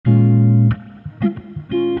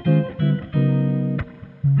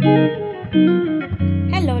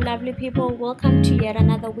lovely people. Welcome to yet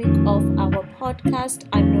another week of our podcast.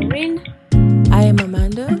 I'm Noreen. I am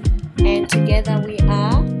Amanda. And together we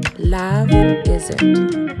are Love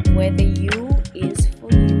Isn't. Where the U is for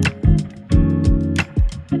you.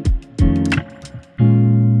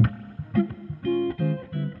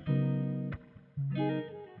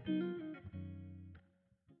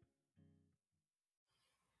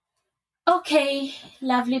 Okay,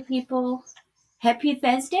 lovely people. Happy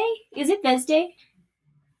Thursday. Is it Thursday?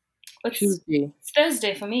 Tuesday. It's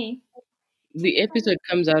Thursday for me. The episode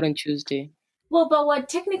comes out on Tuesday. Well, but we're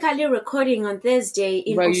technically recording on Thursday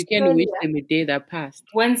in But you can wish Australia. them a day that passed.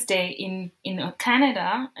 Wednesday in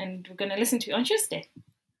Canada, and we're gonna listen to it on Tuesday.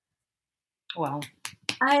 Wow.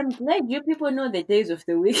 I am glad you people know the days of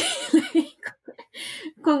the week.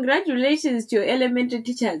 Congratulations to your elementary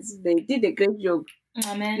teachers. They did a great job.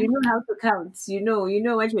 Amen. You know how to count. You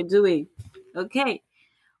know what you're doing. Okay.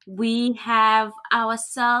 We have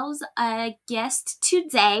ourselves a guest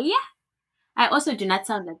today. I also do not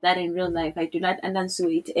sound like that in real life. I do not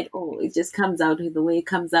enunciate at all. It just comes out the way it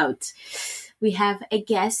comes out. We have a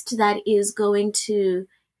guest that is going to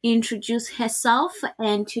introduce herself,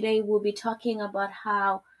 and today we'll be talking about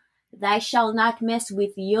how thou shalt not mess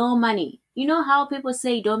with your money. You know how people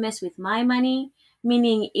say don't mess with my money?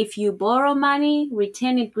 Meaning if you borrow money,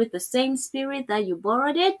 return it with the same spirit that you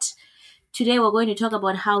borrowed it. Today we're going to talk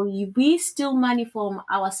about how we steal money from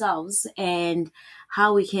ourselves and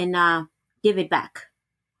how we can give it back.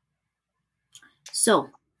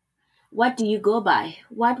 So, what do you go by?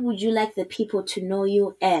 What would you like the people to know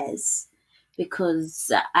you as? Because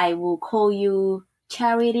I will call you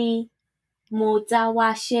Charity,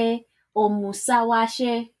 Mutawashe, or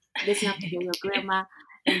Musawashe. Listen up to your grandma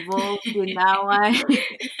involved in that one.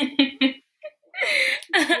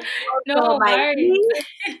 No my worries.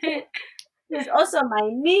 niece. She's also my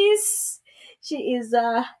niece. She is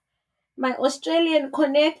my Australian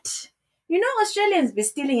connect. You know Australians be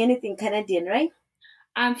stealing anything Canadian, right?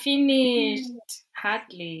 I'm finished.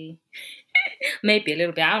 Hardly. Maybe a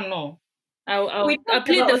little bit. I don't know. I'll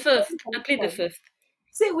plead the fifth. I plead the fifth.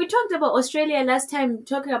 See, we talked about Australia last time,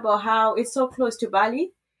 talking about how it's so close to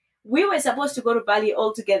Bali. We were supposed to go to Bali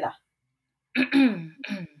all together.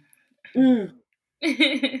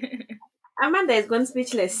 Amanda is gone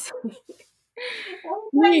speechless.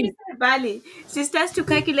 Every time you say Bali, she starts to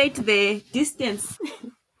calculate the distance.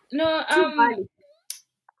 No, to Bali.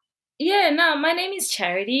 Yeah, no, my name is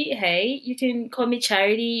Charity. Hey, you can call me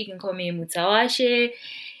Charity. You can call me Mutawashe.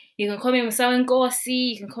 You can call me Musawenkosi.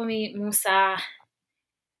 You can call me Musa.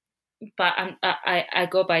 But I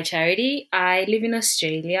go by Charity. I live in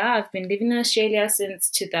Australia. I've been living in Australia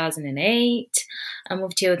since 2008. I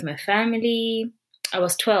moved here with my family. I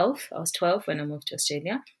was 12. I was 12 when I moved to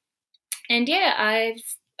Australia. And yeah, I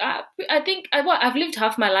think I've lived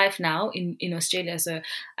half my life now in Australia. So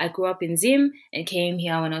I grew up in Zim and came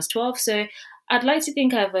here when I was 12. So I'd like to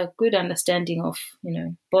think I have a good understanding of,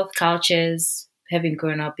 both cultures, having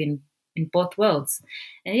grown up in both worlds.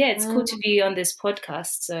 And yeah, it's cool to be on this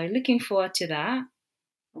podcast. So looking forward to that.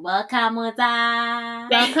 Welcome, Muta.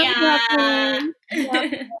 Welcome.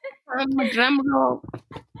 I'm a drum roll.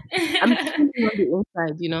 I'm on the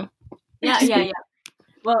inside, Yeah.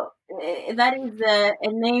 Well, that is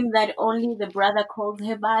a name that only the brother calls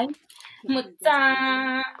her by.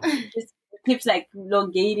 Muta. Just keeps like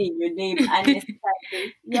elongating your name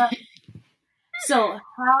unnecessarily. Yeah. So,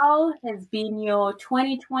 how has been your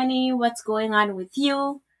 2020? What's going on with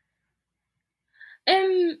you?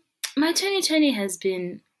 My 2020 has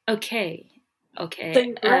been okay. Okay. So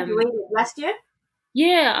you graduated last year?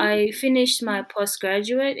 Yeah, I finished my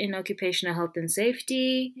postgraduate in occupational health and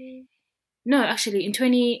safety. No, actually, in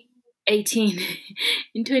 2018.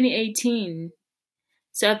 In 2018.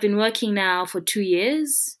 So I've been working now for 2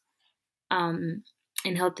 years, in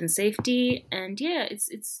health and safety, and yeah,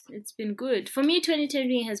 it's been good for me.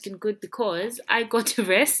 2020 has been good because I got to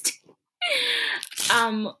rest,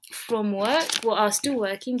 from work. Well, I was still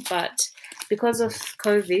working, but because of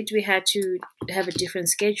COVID, we had to have a different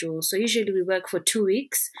schedule. So usually we work for 2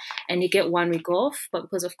 weeks and you get 1 week off. But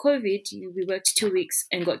because of COVID, we worked 2 weeks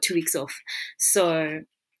and got 2 weeks off. So,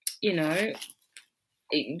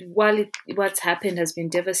 while what's happened has been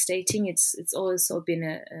devastating, it's also been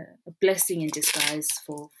a blessing in disguise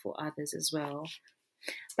for others as well.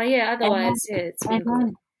 But yeah, otherwise, yeah, it's been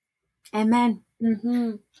good. Amen.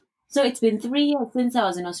 Mm-hmm. So it's been 3 years since I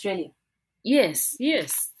was in Australia. Yes.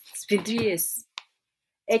 It's been 3 years.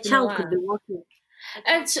 A child could be walking.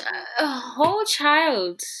 A whole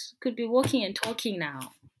child could be walking and talking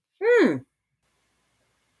now.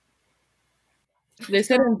 There's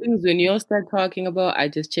certain things when you all start talking about, I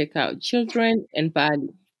just check out children and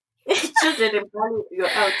Bali. Children in Bali, you're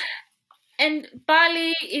out. And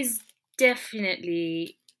Bali is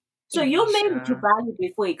definitely So you made it to Asia. Bali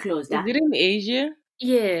before it closed, Is huh? it in Asia?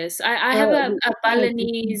 Yes, I have a It's like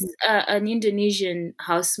Balinese, an Indonesian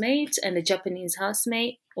housemate and a Japanese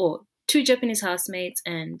housemate, or two Japanese housemates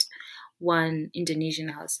and one Indonesian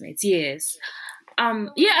housemate. Yes.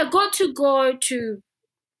 Yeah, I got to go to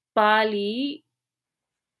Bali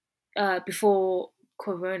before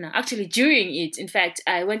Corona. Actually, during it. In fact,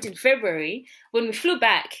 I went in February. When we flew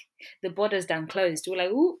back, the borders done closed. We were like,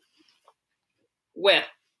 ooh, well,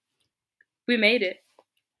 we made it.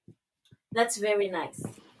 That's very nice.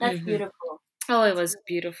 That's Mhm. beautiful. Oh, it was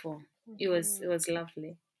beautiful. It was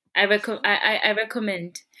lovely. I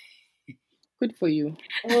recommend. good for you.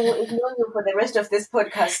 We will ignore you for the rest of this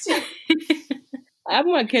podcast. I'm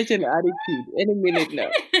gonna catch an attitude any minute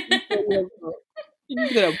now. You're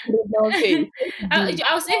just gonna put it down face.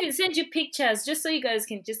 I'll even send you pictures just so you guys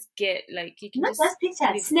can just get like you can Not just just pictures,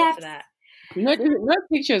 live off snaps. that. Not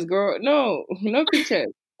pictures, girl. No, no pictures.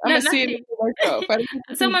 I'm No, gonna see it nothing. for myself. I don't need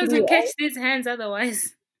to Someone's see gonna it. catch these hands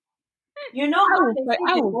otherwise. You know I how will they fight. say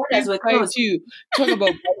I the will borders were fight closed? you. Talk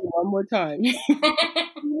about Bali one more time. You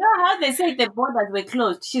know how they say the borders were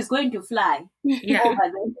closed? She's going to fly Yeah, over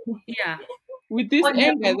there. yeah. With this On her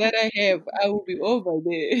anger own. that I have, I will be over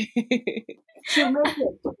there. She'll make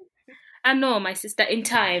it. I know, my sister. In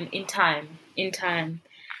time,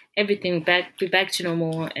 everything will be back to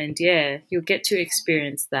normal, and yeah, you'll get to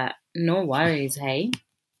experience that. No worries, hey.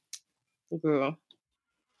 Girl.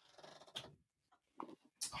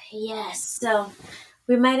 Yes, so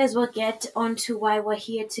we might as well get on to why we're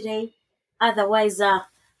here today. Otherwise,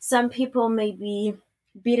 some people may be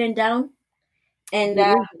beaten down. And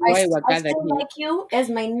The reason why we're I gathered still here. like you as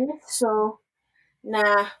my niece, so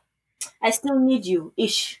nah, I still need you,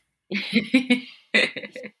 ish.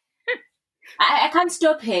 I can't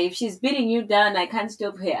stop her. If she's beating you down, I can't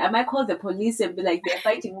stop her. I might call the police and be like, they're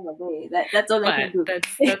fighting over there. That's all I can But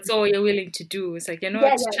do. that's all you're willing to do. It's like you're not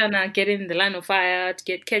Yeah, trying to get in the line of fire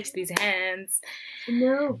to catch these hands.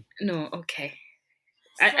 No. No, okay.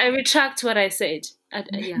 I retract what I said.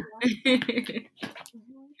 Yeah.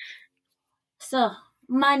 So,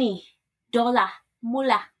 money, dollar,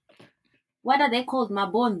 mullah. What are they called? My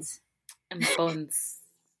bonds. And bonds.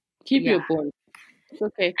 Keep Yeah. your bond. It's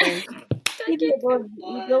okay, thanks. Keep your bonds.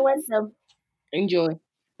 You don't want them. Enjoy.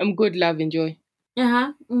 I'm good, love. Enjoy.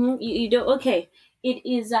 Uh-huh. You don't. Okay. It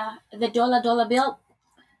is the dollar bill.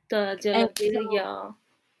 The And yeah.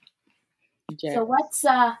 Jack.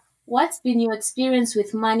 so what's been your experience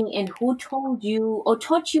with money, and who told you or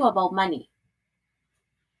taught you about money?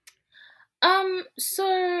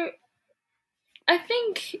 So I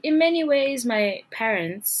think in many ways my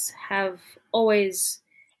parents have always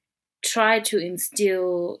tried to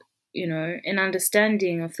instill, an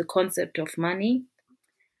understanding of the concept of money.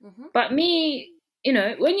 Mm-hmm. But me,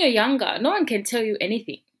 when you're younger, no one can tell you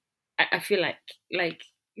anything. I feel like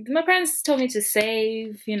my parents told me to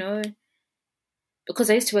save, because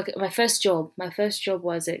I used to work at my first job. My first job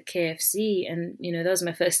was at KFC, and that was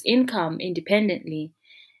my first income independently.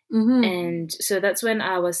 Mm-hmm. And so that's when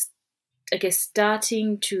I was, I guess,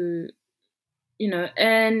 starting to,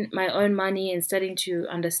 earn my own money and starting to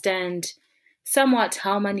understand somewhat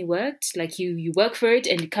how money worked. Like you work for it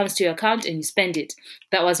and it comes to your account and you spend it.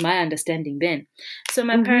 That was my understanding then. So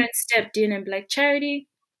my parents stepped in and be like, Charity,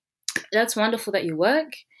 that's wonderful that you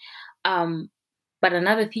work. But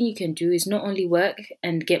another thing you can do is not only work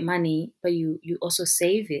and get money, but you also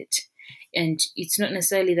save it. And it's not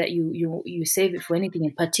necessarily that you save it for anything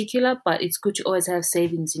in particular, but it's good to always have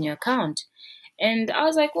savings in your account. And I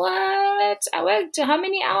was like, what? I worked how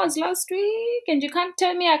many hours last week? And you can't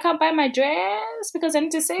tell me I can't buy my dress because I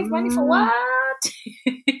need to save money for what?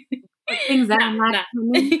 Things that are not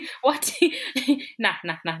nah. What? Nah.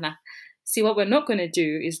 See, what we're not going to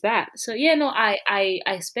do is that. So, yeah, no, I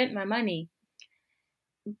spent my money.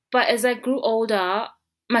 But as I grew older,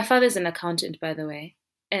 my father's an accountant, by the way.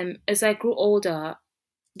 As I grew older,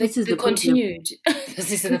 they continued. This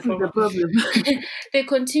is the problem. They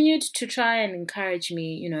continued to try and encourage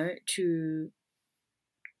me, to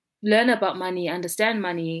learn about money, understand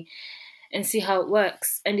money, and see how it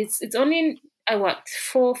works. And it's only 4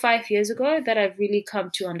 or 5 years ago that I've really come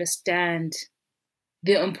to understand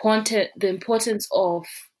the importance of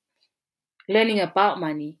learning about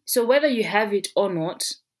money. So whether you have it or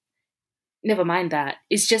not, never mind that.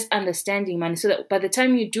 It's just understanding money so that by the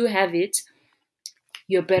time you do have it,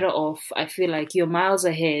 you're better off. I feel like you're miles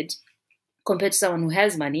ahead compared to someone who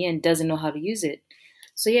has money and doesn't know how to use it.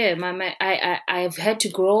 So yeah, I've had to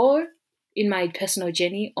grow in my personal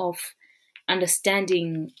journey of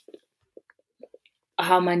understanding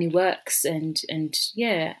how money works, and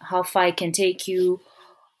yeah, how far it can take you,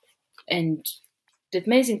 and the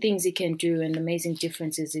amazing things it can do, and amazing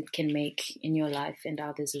differences it can make in your life and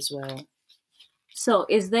others as well. So,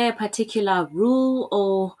 is there a particular rule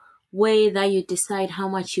or way that you decide how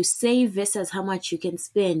much you save versus how much you can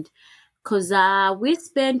spend? Because we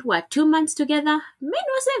spent, what, 2 months together? Me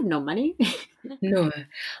no save no money. No,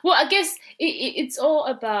 well, I guess it's all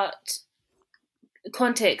about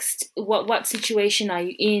context. What situation are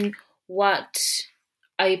you in? What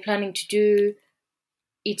are you planning to do?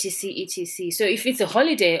 Etc. etc. So if it's a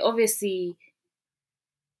holiday, obviously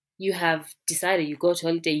you have decided you go to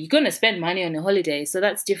holiday, you're going to spend money on a holiday. So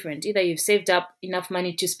that's different. Either you've saved up enough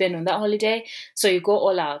money to spend on that holiday, so you go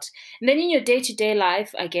all out. And then in your day-to-day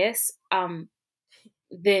life, I guess,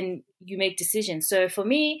 then you make decisions. So for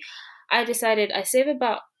me, I decided I save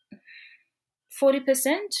about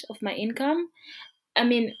 40% of my income. I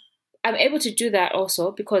mean, I'm able to do that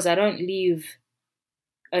also because I don't live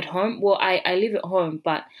at home. Well, I live at home,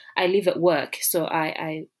 but I live at work. So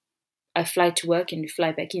I fly to work and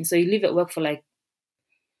fly back in. So you live at work for like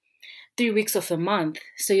 3 weeks of a month.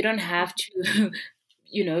 So you don't have to,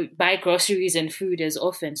 buy groceries and food as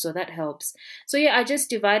often. So that helps. So yeah, I just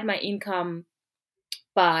divide my income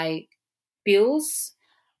by bills,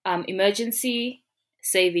 emergency,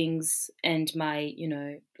 savings, and my,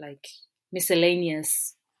 like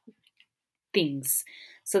miscellaneous things.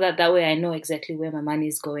 So that way I know exactly where my money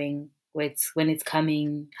is going, when it's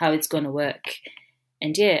coming, how it's going to work.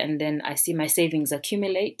 And yeah, and then I see my savings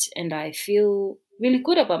accumulate and I feel really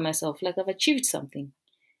good about myself, like I've achieved something.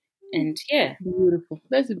 And yeah. Beautiful.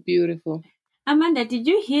 That's beautiful. Amanda, did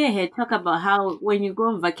you hear her talk about how when you go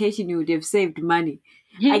on vacation you would have saved money?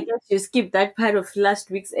 I guess you skipped that part of last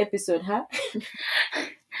week's episode, huh?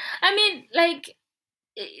 I mean, like,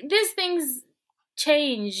 these things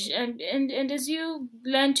change, and as you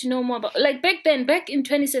learn to know more about, like, back in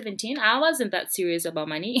 2017, I wasn't that serious about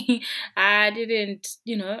money. I didn't,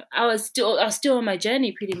 I was still on my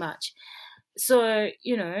journey pretty much. So,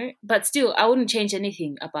 but still I wouldn't change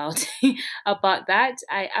anything about about that.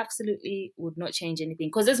 I absolutely would not change anything,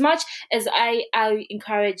 because as much as I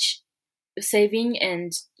encourage saving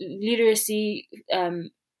and literacy,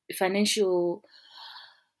 financial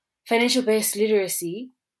based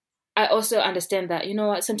literacy, I also understand that,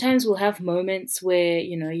 sometimes we'll have moments where,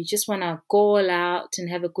 you just want to go all out and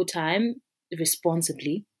have a good time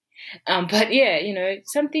responsibly. But yeah,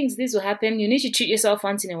 some things, this will happen. You need to treat yourself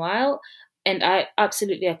once in a while. And I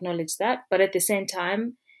absolutely acknowledge that. But at the same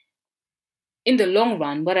time, in the long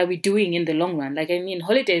run, what are we doing in the long run? Like, I mean,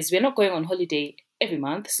 holidays, we're not going on holiday every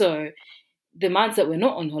month. So the months that we're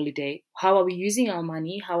not on holiday, how are we using our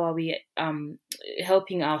money? How are we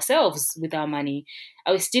helping ourselves with our money?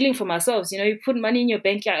 Are we stealing from ourselves? You put money in your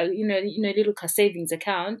bank, little savings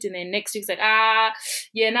account, and then next week's like, I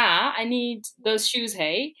need those shoes,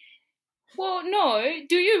 hey. Well, no.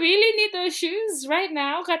 Do you really need those shoes right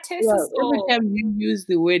now? Well, every time you use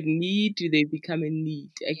the word need, they become a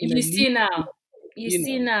need. You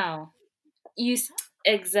see now.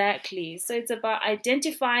 Exactly. So it's about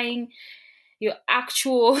identifying your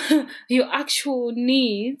actual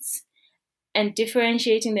needs and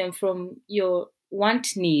differentiating them from your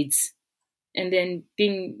want needs, and then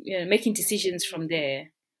making decisions from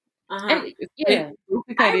there. And, yeah.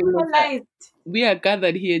 I realized we are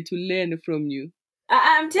gathered here to learn from you.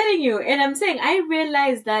 I'm telling you, and I'm saying I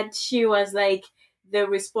realized that she was like the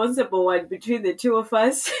responsible one between the two of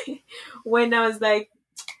us when I was like,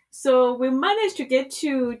 so we managed to get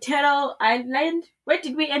to Turtle Island. Where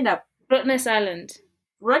did we end up? Rottnest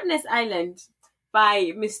Island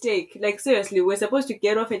by mistake. Like, seriously, we're supposed to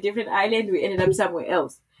get off a different island. We ended up somewhere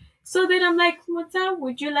else. So then I'm like, Muta,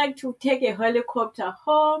 would you like to take a helicopter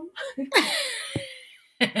home? And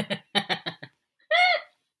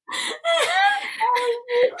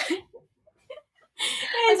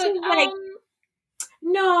she's like,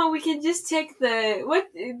 no, we can just take the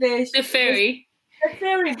ferry. The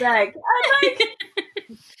ferry back. I'm like,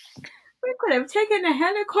 we could have taken a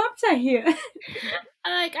helicopter here.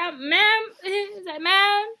 I'm like, ma'am, is that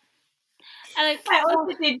ma'am? I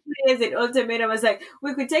also did play as an ultimatum. I was like,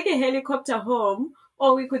 we could take a helicopter home,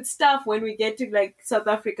 or we could starve when we get to like South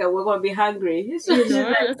Africa. We're gonna be hungry. So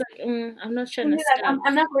I'm not trying to starve.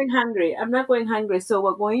 I'm not going hungry. I'm not going hungry. So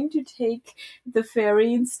we're going to take the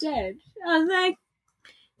ferry instead. I was like,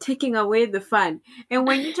 taking away the fun. And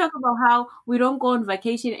when you talk about how we don't go on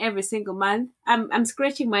vacation every single month, I'm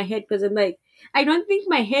scratching my head because I'm like, I don't think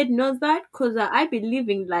my head knows that because I be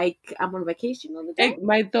living like I'm on vacation all the time.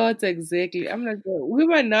 My thoughts exactly. I'm like, we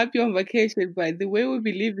might not be on vacation, but the way we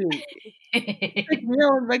be living, like we're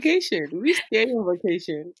on vacation. We stay on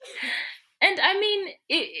vacation. And I mean,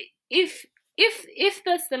 if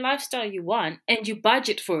that's the lifestyle you want and you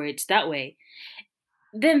budget for it that way,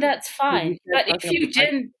 then that's fine. We start But if talking you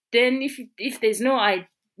about then if there's no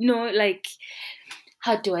like,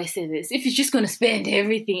 how do I say this? If you're just gonna spend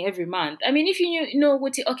everything every month, I mean, if you know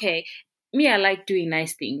what okay, me, I like doing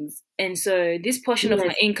nice things, and so this portion of my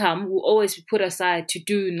Yes. income will always be put aside to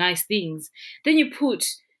do nice things. Then you put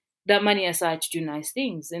that money aside to do nice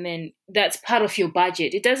things, and then that's part of your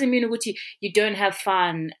budget. It doesn't mean what you don't have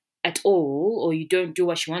fun at all, or you don't do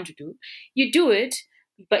what you want to do. You do it,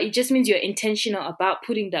 but it just means you're intentional about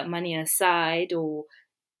putting that money aside, or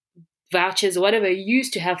vouchers or whatever you use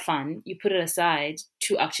to have fun, you put it aside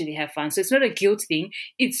to actually have fun. So it's not a guilt thing.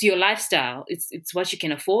 It's your lifestyle. It's what you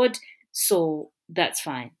can afford. So that's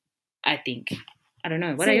fine, I think. I don't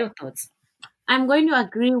know. What are So- your thoughts? I'm going to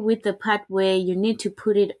agree with the part where you need to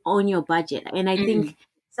put it on your budget. And I think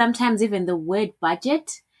sometimes even the word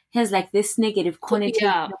budget has like this negative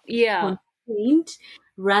connotation Yeah. constraint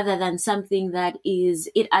rather than something that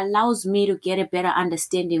it allows me to get a better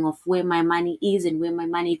understanding of where my money is and where my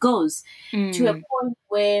money goes to a point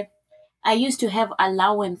where I used to have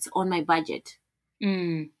allowance on my budget.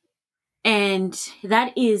 And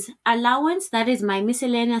that is allowance. That is my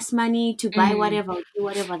miscellaneous money to buy whatever, do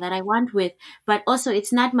whatever that I want with. But also,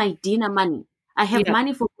 it's not my dinner money. I have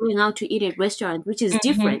money for going out to eat at restaurants, which is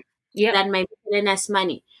different than my miscellaneous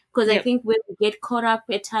money. Because I think where we get caught up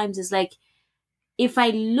at times is like, if I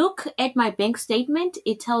look at my bank statement,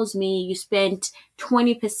 it tells me you spent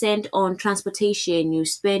 20% on transportation, you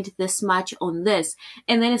spent this much on this.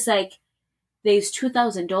 And then it's like, there's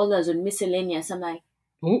 $2,000 on miscellaneous. I'm like,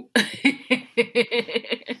 Ooh.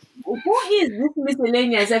 who is this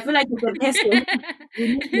miscellaneous? I feel like it's a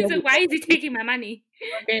person. So why is he taking my money?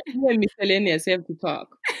 Okay, me and miscellaneous have to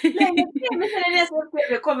talk. Like, miscellaneous have to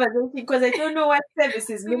have a conversation because I don't know what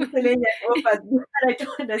services miscellaneous offers that I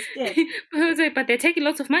don't understand. But they're taking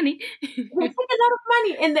lots of money. They take a lot of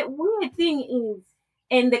money. And the weird thing is,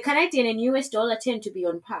 and the Canadian and US dollar tend to be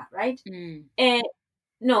on par, right?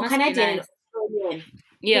 No, Must be Canadian nice. and Australian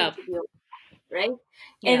Yeah. tend to be on par, right?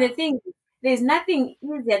 And the thing is, there's nothing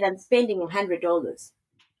easier than spending $100.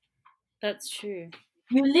 That's true.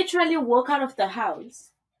 You literally walk out of the house.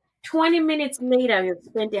 20 minutes later, you've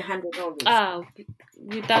spent $100. Oh,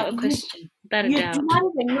 without a question. Without a You doubt. do not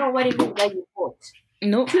even know what it is that you bought.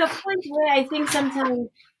 Nope. To a point where I think sometimes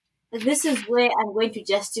this is where I'm going to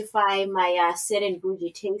justify my certain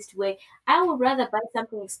bougie taste, where I would rather buy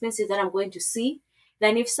something expensive that I'm going to see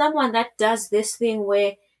than if someone that does this thing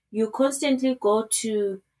where you constantly go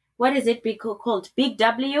to, what is it called? Big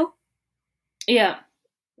W? Yeah.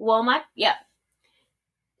 Walmart? Yeah.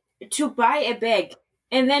 To buy a bag.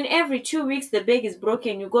 And then every 2 weeks, the bag is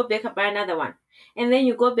broken. You go back and buy another one. And then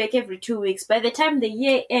you go back every 2 weeks. By the time the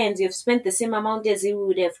year ends, you've spent the same amount as you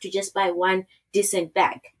would have to just buy one decent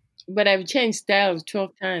bag. But I've changed styles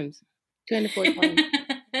 12 times, 24 times.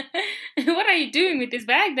 What are you doing with this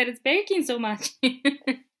bag that it's breaking so much?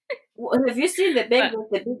 Have you seen the bag with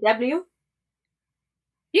the Big W?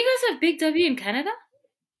 You guys have Big W in Canada?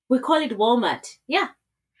 We call it Walmart. Yeah.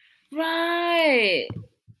 Right.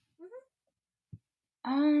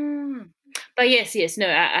 But yes, no,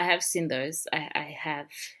 I have seen those. I have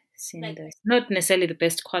seen Like- those. Not necessarily the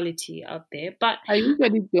best quality out there, but I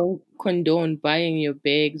usually don't condone buying your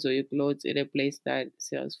bags or your clothes at a place that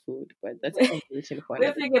sells food, but that's a conversation for If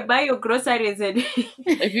another. you can buy your groceries and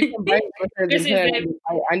If you can buy groceries This and is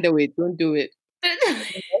tell buy underweight, don't do it.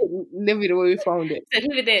 Leave it where we found it.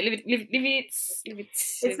 leave it there. Leave it.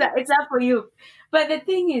 it's not for you. But the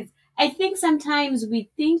thing is, I think sometimes we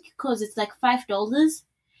think because it's like $5,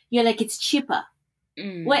 you're like, it's cheaper.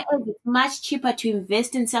 Whereas it's much cheaper to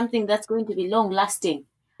invest in something that's going to be long lasting.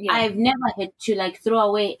 Yeah. I've never had to like throw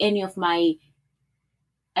away any of my,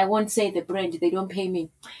 I won't say the brand, they don't pay me,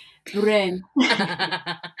 brand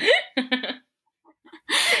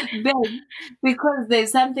bag because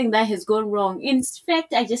there's something that has gone wrong. In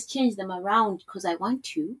fact, I just change them around because I want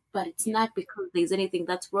to, but it's not because there's anything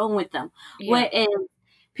that's wrong with them. Yeah. Whereas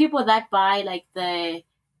people that buy like the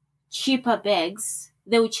cheaper bags,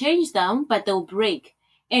 they'll change them, but they'll break.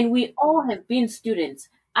 And we all have been students.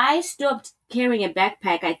 I stopped carrying a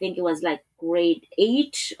backpack, I think it was like grade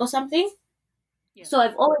 8 or something. Yeah. So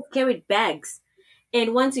I've always carried bags.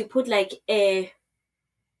 And once you put like a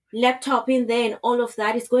laptop in there and all of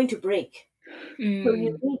that, it's going to break. So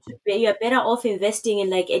you need to you're better off investing in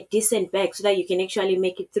like a decent bag so that you can actually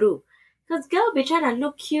make it through. Because girl be trying to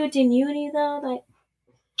look cute in uni though. Like,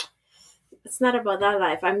 it's not about that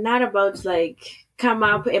life. I'm not about like come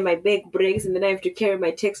up and my bag breaks and then I have to carry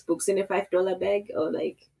my textbooks in a $5 bag or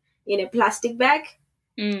like in a plastic bag.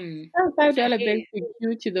 Mm. That $5 Yeah. bags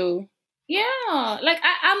are cute though. Yeah, like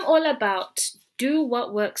I'm all about do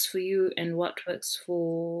what works for you and what works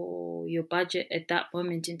for your budget at that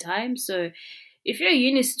moment in time. So if you're a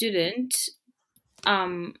uni student,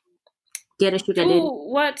 Get a sugar do daddy.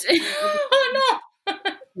 what oh no.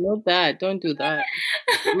 Not that. Don't do that.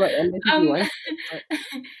 Well, unless if you um want.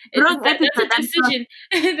 But Wrong that's episode. a decision.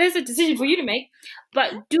 That's a decision for you to make.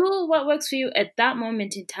 But do what works for you at that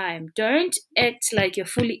moment in time. Don't act like you're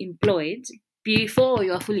fully employed before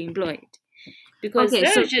you're fully employed. Because Okay,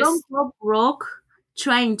 so they're just don't go broke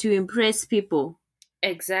trying to impress people.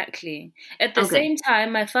 exactly. At the Okay. same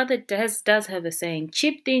time, my father does have a saying: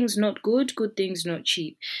 cheap things not good, good things not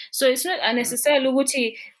cheap. So it's not unnecessarily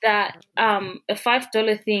Uguti, that a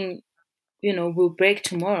 $5 thing, will break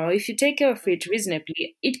tomorrow. If you take care of it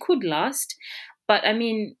reasonably, it could last. But I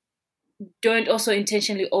mean, don't also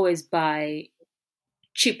intentionally always buy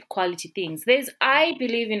cheap quality things. I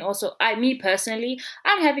believe in also, me personally,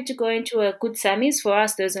 I'm happy to go into a Good Sammy's. For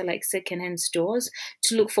us, those are like secondhand stores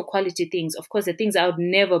to look for quality things. Of course, the things I would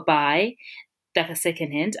never buy that are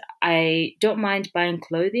secondhand. I don't mind buying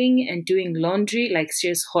clothing and doing laundry, like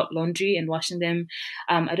serious hot laundry and washing them.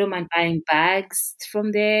 I don't mind buying bags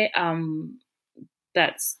from there.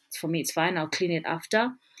 That's, for me, it's fine. I'll clean it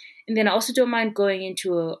after. And then I also don't mind going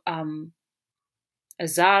into a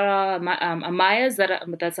Zara, a Myers,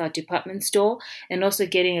 that's our department store, and also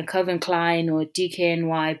getting a Calvin Klein or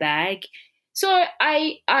DKNY bag. So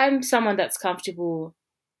I'm someone that's comfortable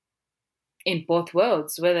in both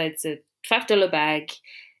worlds, whether it's a $5 bag.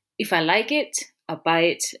 If I like it, I'll buy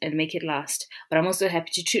it and make it last. But I'm also happy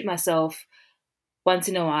to treat myself once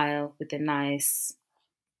in a while with a nice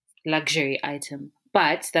luxury item.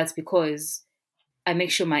 But that's because I make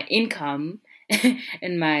sure my income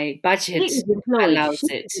and my budget She is employed. allows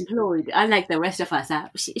She it. is employed. Unlike the rest of us,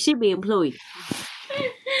 she be employed.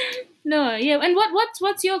 No, yeah. And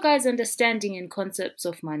what's your guys' understanding and concepts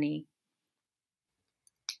of money?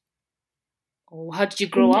 Or how did you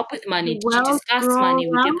grow up with money? Did you Well, discuss grow money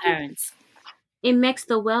with your around. parents? It makes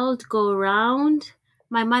the world go round.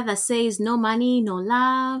 My mother says no money, no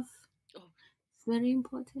love. It's very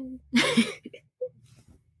important.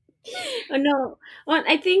 Oh, no. Well,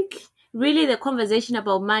 I think really the conversation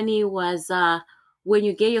about money was when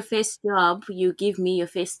you get your first job, you give me your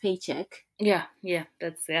first paycheck. Yeah,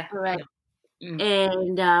 that's All right. Yeah.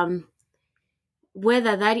 Mm. And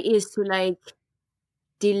whether that is to like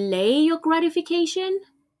delay your gratification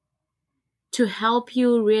to help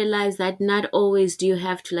you realize that not always do you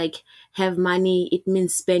have to like have money, it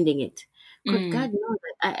means spending it. Because God knows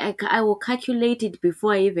that I will calculate it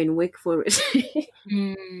before I even work for it.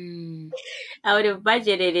 I would have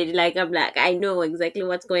budgeted it like I'm like I know exactly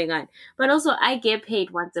what's going on. But also I get paid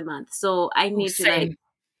once a month. So I need to like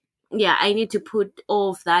Same. I need to put all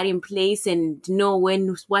of that in place and know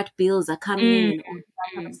what bills are coming in and all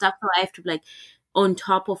that kind of stuff. So I have to like on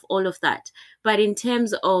top of all of that. But in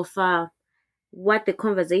terms of what the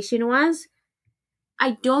conversation was,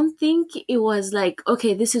 I don't think it was like,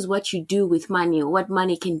 okay, this is what you do with money or what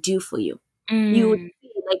money can do for you. You would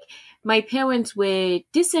see, like, my parents were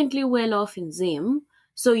decently well off in Zim,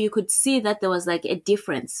 so you could see that there was like a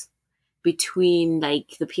difference between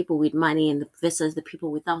like the people with money and versus the people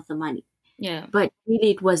without the money. Yeah. But really,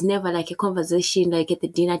 it was never like a conversation like at the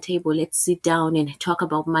dinner table, let's sit down and talk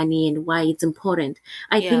about money and why it's important.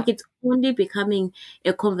 I think it's only becoming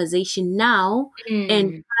a conversation now.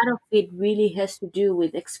 And part of it really has to do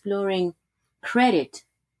with exploring credit.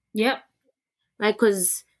 Yep. Right?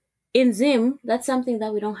 Because in Zim, that's something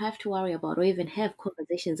that we don't have to worry about or even have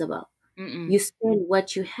conversations about. You spend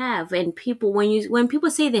what you have, and people when people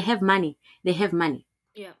say they have money, they have money.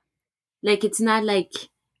 Yeah. Like it's not like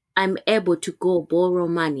I'm able to go borrow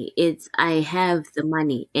money. It's I have the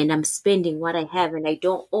money and I'm spending what I have and I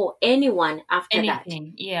don't owe anyone after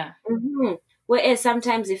Anything. Yeah. that. Whereas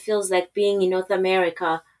sometimes it feels like being in North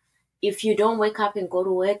America, if you don't wake up and go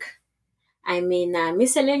to work, I mean,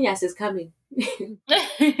 miscellaneous is coming.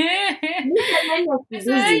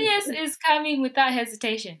 Miscellaneous is coming without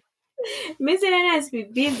hesitation. Miscellaneous be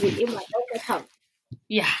busy in my bank account.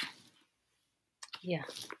 Yeah.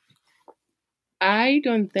 I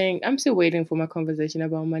don't think I'm still waiting for my conversation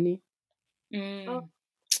about money. I'm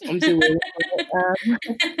still waiting for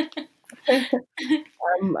it.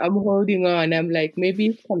 I'm holding on. I'm like, maybe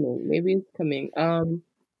it's coming. Maybe it's coming.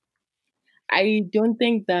 I don't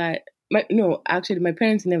think that actually my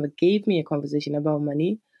parents never gave me a conversation about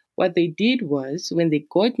money. what they did was when they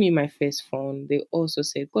got me my first phone, they also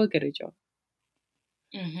said, go get a job.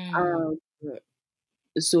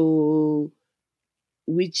 So,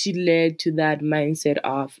 which led to that mindset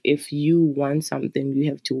of if you want something,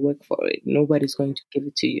 you have to work for it. Nobody's going to give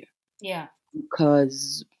it to you. Yeah.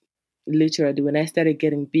 Because literally, when I started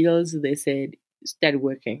getting bills, they said, start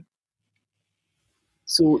working.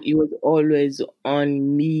 So it was always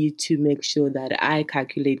on me to make sure that I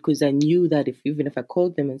calculate, because I knew that even if I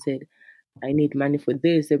called them and said, I need money for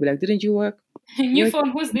this, they'd be like, didn't you work? New phone,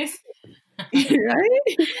 who's this?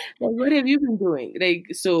 Right? Like, what have you been doing? Like,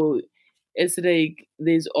 so it's like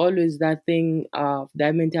there's always that thing of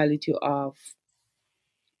that mentality of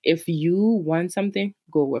if you want something,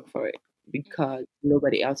 go work for it, because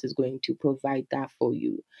nobody else is going to provide that for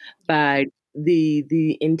you. But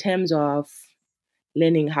the in terms of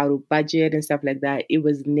learning how to budget and stuff like that, it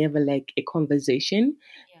was never like a conversation,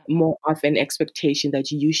 more of an expectation that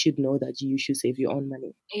you should know that you should save your own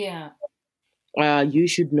money. Yeah. You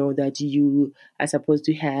should know that you are supposed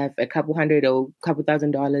to have a couple $100 or couple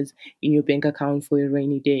 $1,000 in your bank account for a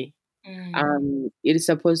rainy day. It is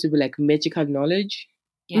supposed to be like magical knowledge.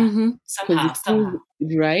 Yeah, somehow.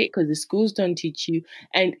 Right? Because the schools don't teach you.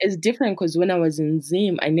 And it's different because when I was in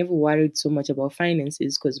Zim, I never worried so much about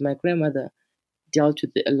finances because my grandmother dealt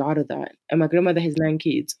with a lot of that. And my grandmother has 9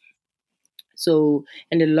 kids. So,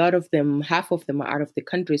 and a lot of them, half of them are out of the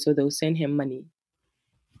country, so they'll send him money.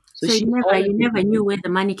 So you never knew where the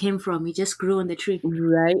money came from. It just grew on the tree.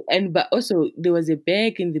 Right. But also there was a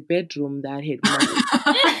bag in the bedroom that had money.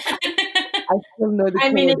 I still know the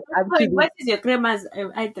code. What is your grandma's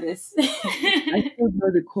address? I still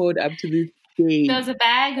know the code up to this day. There was a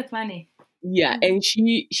bag with money. Yeah, and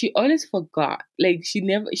she always forgot. Like she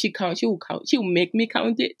will count. She will make me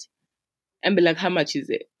count it and be like, how much is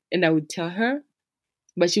it? And I would tell her,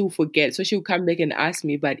 but she will forget. So she will come back and ask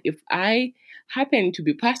me. But if I happen to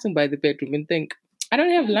be passing by the bedroom and think, I don't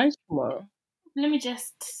have lunch tomorrow,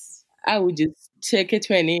 I would just take a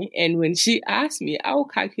 20, and when she asks me, I will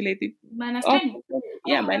calculate it. Minus 20.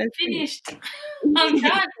 Yeah, minus finished. 20. I'm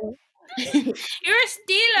done. You're a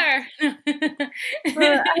stealer.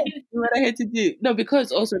 What I had to do. No,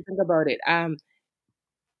 because also think about it.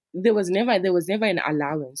 There was never an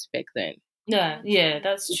allowance back then. Yeah,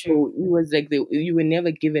 that's true. So it was like you were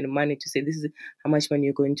never given money to say this is how much money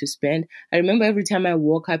you're going to spend. I remember every time I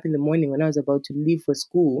woke up in the morning when I was about to leave for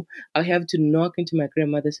school, I'll have to knock into my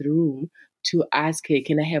grandmother's room to ask her,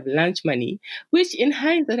 can I have lunch money? Which in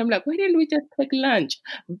hindsight, I'm like, why didn't we just take lunch?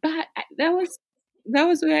 But that was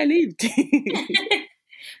where I lived.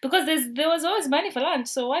 Because there was always money for lunch,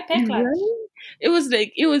 so why pack lunch? Right? It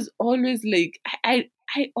was always like I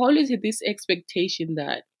always had this expectation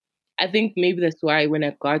that I think maybe that's why when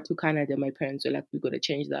I got to Canada, my parents were like, we got to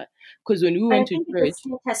change that. Because when we went to church... It's a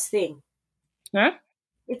status thing. Huh?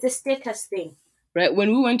 It's a status thing. Right. When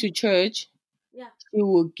we went to church, she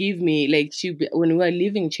would give me, like, when we were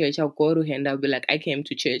leaving church, I'll go to her and I'll be like, I came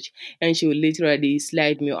to church. And she would literally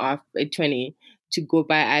slide me off at 20 to go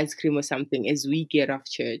buy ice cream or something as we get off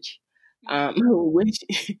church.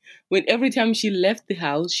 When every time she left the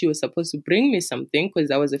house, she was supposed to bring me something, because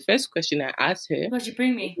that was the first question I asked her. What'd you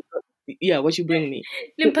bring me? Yeah, what you bring me?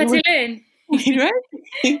 Right?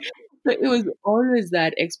 So it was always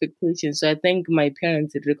that expectation. So I think my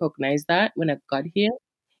parents had recognized that when I got here,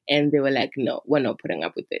 and they were like, no, we're not putting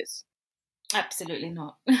up with this. Absolutely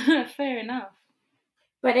not. Fair enough.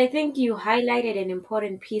 But I think you highlighted an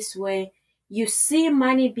important piece where you see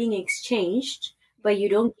money being exchanged, but you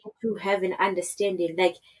don't get to have an understanding.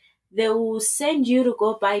 Like, they will send you to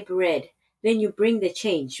go buy bread, then you bring the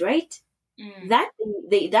change, right? That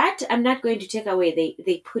I'm not going to take away.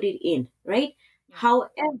 They put it in, right?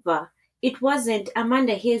 However, it wasn't,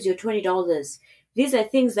 Amanda, here's your $20. These are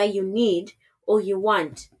things that you need or you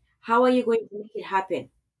want. How are you going to make it happen?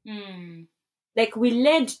 Like, we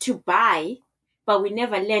learned to buy, but we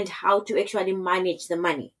never learned how to actually manage the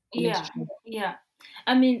money. Yeah.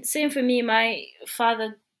 I mean, same for me. My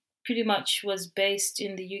father pretty much was based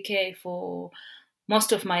in the UK for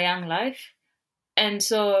most of my young life. And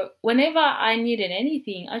so whenever I needed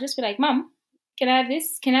anything, I'd just be like, Mom, can I have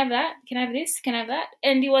this? Can I have that? Can I have this? Can I have that?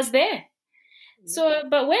 And it was there. So,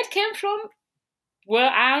 but where it came from,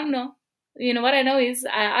 well, I don't know. You know, what I know is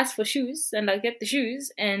I asked for shoes and I get the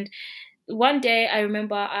shoes. And one day I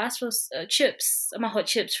remember I asked for chips, hot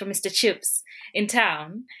chips from Mr. Chips in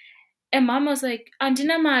town. And Mom was like,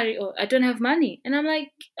 Andina Mari, I don't have money. And I'm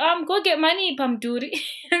like, go get money, Pamduri.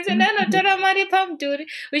 And so, no, don't have money, Pamduri.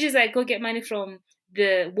 Which is like, go get money from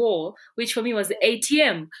the wall, which for me was the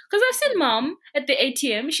ATM. Because I've seen Mom at the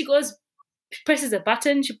ATM. She goes presses a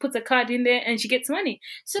button, she puts a card in there, and she gets money.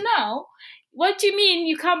 So now, what do you mean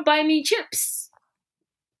you can't buy me chips?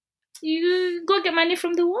 You go get money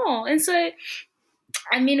from the wall. And so,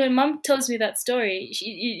 I mean, when Mom tells me that story,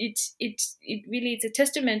 it really, it's a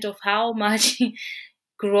testament of how much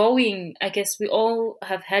growing, I guess, we all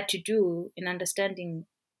have had to do in understanding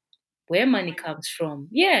where money comes from.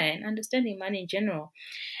 Yeah, and understanding money in general.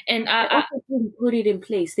 And I also didn't put it in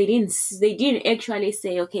place. They didn't actually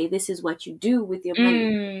say, okay, this is what you do with your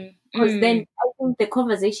money. Because then I think the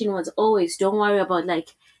conversation was always, don't worry about like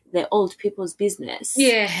the old people's business.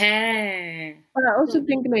 Yeah. But I also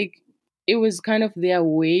think like it was kind of their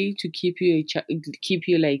way to keep you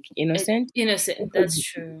like innocent. Innocent, that's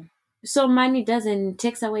true. So money doesn't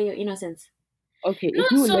take away your innocence. Okay, not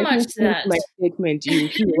if you so let much me finish that. my statement, you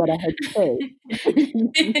hear what I had to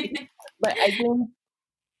say. But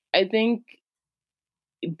I think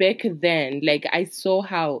back then, like I saw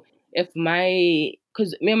how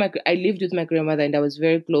because I lived with my grandmother and I was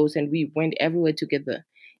very close and we went everywhere together.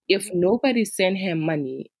 If nobody sent her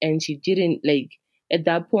money and she didn't like at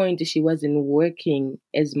that point she wasn't working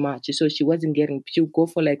as much, so she would go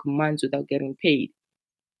for like months without getting paid.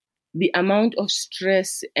 The amount of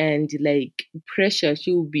stress and like pressure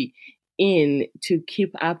she would be in to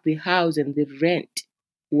keep up the house and the rent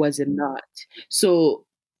was a lot. So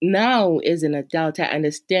now as an adult, I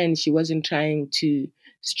understand she wasn't trying to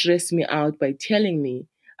stress me out by telling me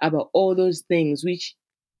about all those things, which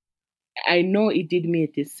I know it did me a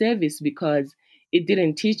disservice because it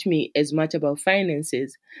didn't teach me as much about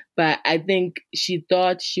finances. But I think she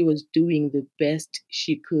thought she was doing the best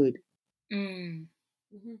she could.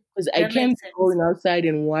 Because I can't be going outside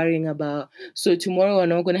and worrying about, so tomorrow we're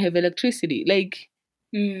not going to have electricity. Like,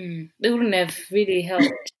 they wouldn't have really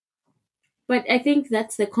helped. But I think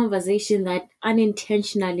that's the conversation that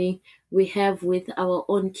unintentionally we have with our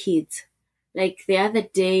own kids. Like the other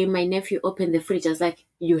day, my nephew opened the fridge. I was like,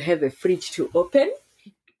 you have a fridge to open?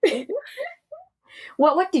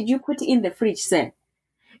 What did you put in the fridge, sir?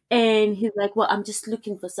 And he's like, well, I'm just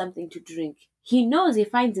looking for something to drink. He knows he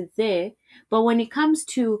finds it there, but when it comes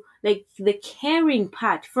to like the carrying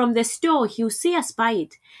part from the store, he'll see us buy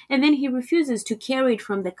it, and then he refuses to carry it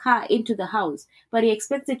from the car into the house, but he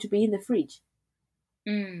expects it to be in the fridge.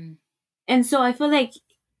 And so I feel like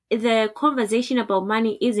the conversation about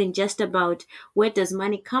money isn't just about where does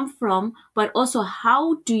money come from, but also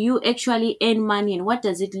how do you actually earn money and what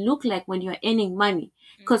does it look like when you're earning money?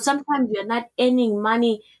 Because sometimes you're not earning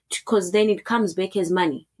money because then it comes back as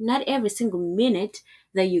money. Not every single minute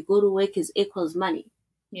that you go to work is equals money.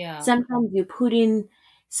 Yeah. Sometimes you put in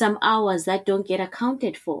some hours that don't get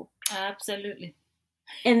accounted for. Absolutely.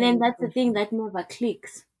 And then that's the thing that never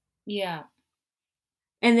clicks. Yeah.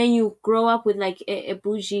 And then you grow up with like a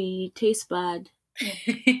bougie taste bud.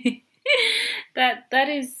 That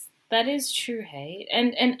is true, hey.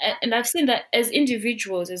 And I've seen that as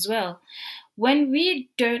individuals as well. When we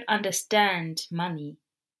don't understand money,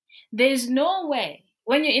 there's no way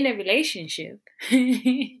when you're in a relationship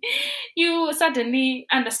you suddenly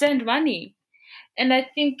understand money. And I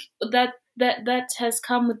think that has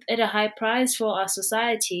come at a high price for our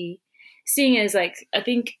society, seeing as like I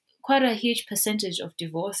think quite a huge percentage of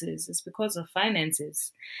divorces is because of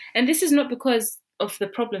finances. And this is not because of the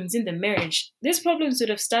problems in the marriage. These problems would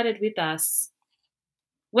have started with us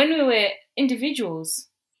when we were individuals.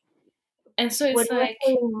 And so it's when like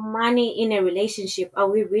we're saying money in a relationship, are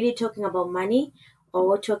we really talking about money or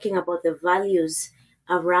we're talking about the values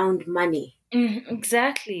around money?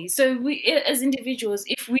 Exactly. So we as individuals,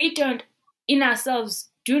 if we don't in ourselves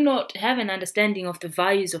do not have an understanding of the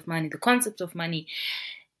values of money, the concept of money,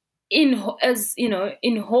 in wholeness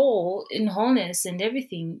and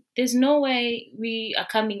everything, there's no way we are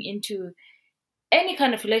coming into any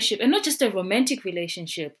kind of relationship, and not just a romantic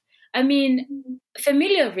relationship. I mean,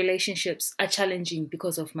 familiar relationships are challenging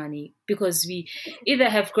because of money, because we either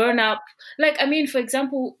have grown up, like, I mean, for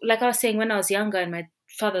example, like I was saying, when I was younger and my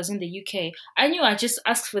father was in the UK, I knew I just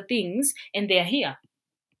asked for things and they're here.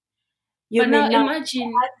 You but mean now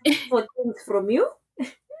imagine for things from you?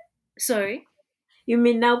 Sorry? You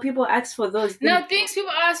mean now people ask for those things? Now people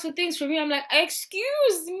ask for things from me. I'm like,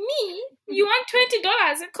 excuse me, you want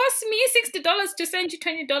 $20? It costs me $60 to send you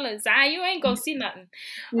 $20. You ain't gonna see nothing.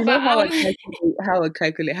 You know how I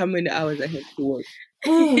calculate how many hours I have to work.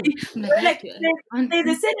 Like, there's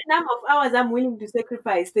a certain number of hours I'm willing to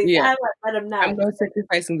sacrifice. There's hours that I'm not. I'm not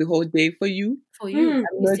sacrificing the whole day for you. I'm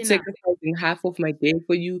not sacrificing half of my day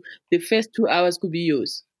for you. The first 2 hours could be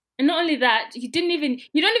yours. And not only that, you don't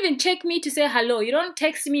even check me to say hello. You don't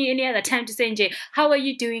text me any other time to say, Njay, how are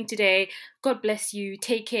you doing today? God bless you.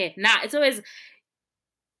 Take care. Nah, it's always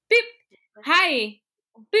beep. hi,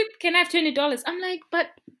 beep, can I have $20? I'm like, but,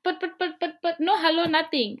 no, hello,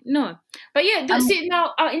 nothing, no. But yeah, see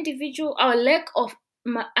now our lack of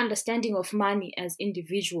understanding of money as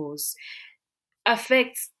individuals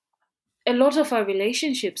affects a lot of our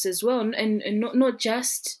relationships as well, and not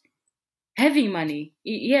just having money.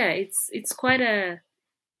 Yeah, it's quite a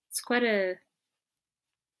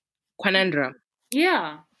conundrum.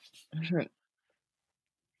 Yeah.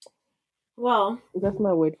 Well, that's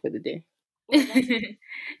my word for the day. I,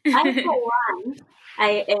 for one,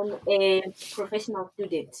 I am a professional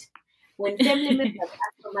student. When family members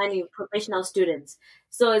ask for money, professional students.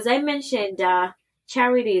 So as I mentioned,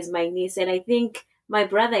 Charity is my niece, and I think my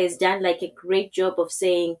brother has done like a great job of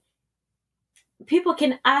saying people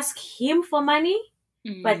can ask him for money,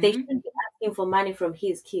 but they shouldn't be asking for money from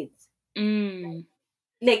his kids.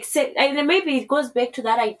 Like, say, and maybe it goes back to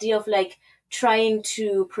that idea of like trying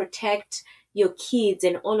to protect your kids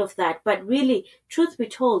and all of that. But really, truth be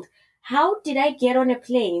told, how did I get on a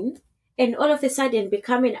plane and all of a sudden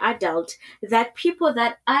become an adult that people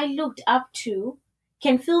that I looked up to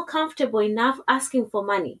can feel comfortable enough asking for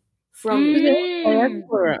money from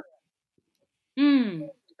diaspora?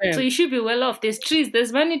 So you should be well off. There's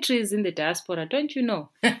many trees in the diaspora, don't you know?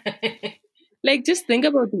 Like, just think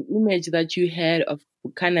about the image that you had of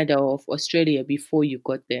Canada or of Australia before you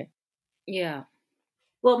got there. Yeah.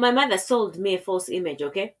 Well, my mother sold me a false image,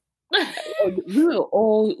 okay? We were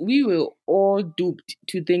all duped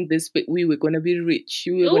to think we were gonna be rich.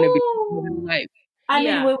 We were gonna be life. I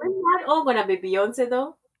mean, we were not all gonna be Beyonce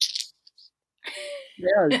though.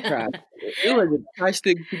 That was crap. It was a trash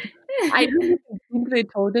thing. I don't think they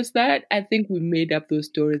told us that. I think we made up those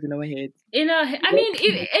stories in our heads. I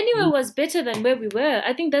mean, anywhere was better than where we were.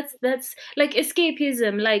 I think that's like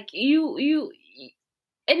escapism. Like you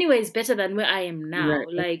anywhere is better than where I am now. Right.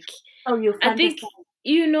 Like I think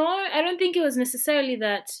I don't think it was necessarily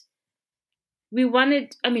that we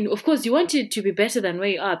wanted. I mean, of course, you wanted to be better than where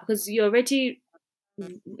you are because you're already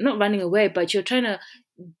not running away, but you're trying to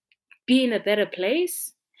be in a better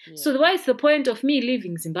place. Yeah. So what's the point of me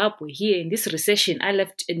leaving Zimbabwe here in this recession? I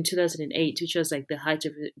left in 2008, which was like the height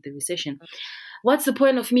of the recession. What's the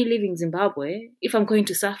point of me leaving Zimbabwe if I'm going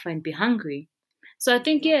to suffer and be hungry? So I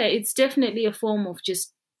think, it's definitely a form of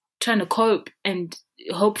just trying to cope and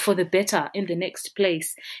hope for the better in the next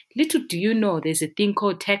place. Little do you know, there's a thing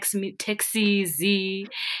called Taxi Z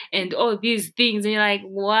and all these things. And you're like,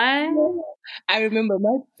 what? I remember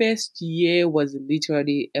my first year was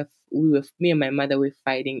literally me and my mother were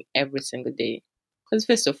fighting every single day. Because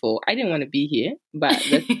first of all, I didn't want to be here, but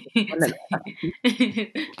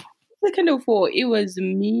second of all, it was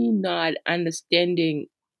me not understanding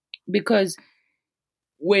because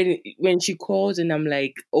when she calls and I'm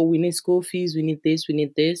like, oh, we need school fees, we need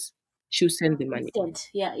this, she'll send the money.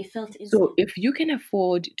 Yeah, it felt instant. So if you can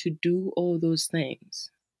afford to do all those things,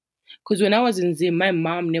 because when I was in Zim, my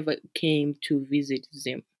mom never came to visit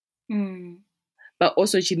Zim. But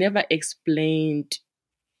also she never explained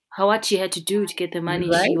what she had to do to get the money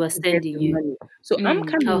she was sending you. Money. So I'm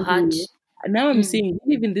coming here, and now I'm saying,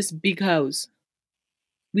 you live in this big house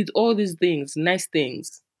with all these things, nice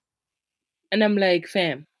things. And I'm like,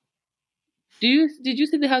 fam, did you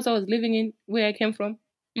see the house I was living in where I came from?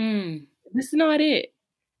 This is not it.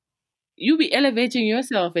 You be elevating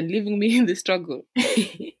yourself and leaving me in the struggle.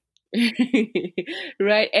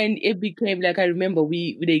 Right? And it became like, I remember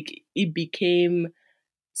it became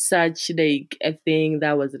such like a thing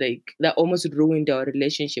that was like that almost ruined our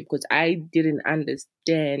relationship because I didn't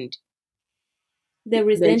understand the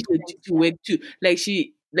resentment to work to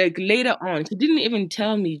like later on, she didn't even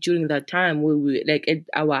tell me during that time where we were like at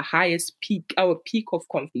our peak of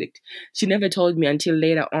conflict. She never told me until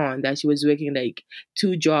later on that she was working like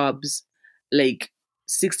 2 jobs, like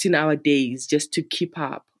 16-hour days just to keep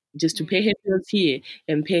up, just to pay her bills here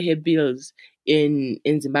and pay her bills in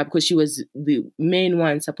Zimbabwe because she was the main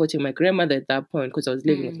one supporting my grandmother at that point because I was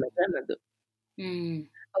living with my grandmother.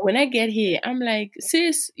 But when I get here, I'm like,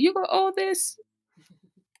 sis, you got all this?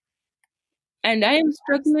 And I am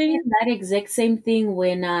struggling. That exact same thing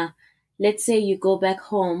when, let's say you go back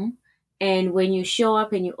home and when you show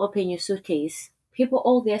up and you open your suitcase, people,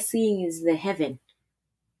 all they're seeing is the heaven.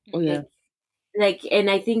 Oh, yeah. And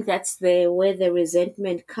I think that's where the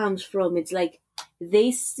resentment comes from. It's like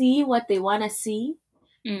they see what they want to see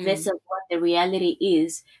versus what the reality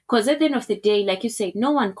is. Because at the end of the day, like you said,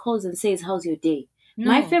 no one calls and says, how's your day?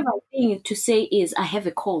 No. My favorite thing to say is, I have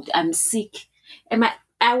a cold, I'm sick.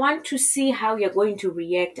 I want to see how you're going to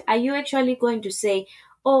react. Are you actually going to say,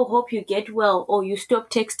 oh, hope you get well, or you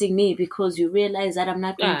stop texting me because you realize that I'm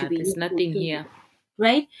not going to be... There's nothing here.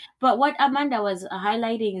 right? But what Amanda was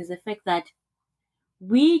highlighting is the fact that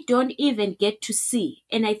we don't even get to see,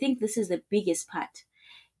 and I think this is the biggest part.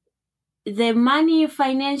 The money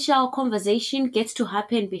financial conversation gets to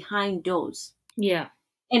happen behind doors. Yeah.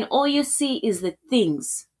 And all you see is the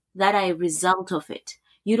things that are a result of it.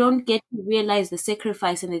 You don't get to realize the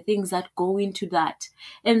sacrifice and the things that go into that.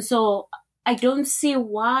 And so I don't see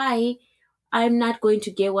why I'm not going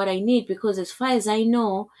to get what I need, because as far as I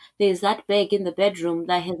know, there's that bag in the bedroom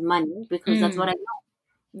that has money, because that's what I know.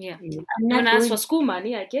 Yeah. I'm When not I ask going, for school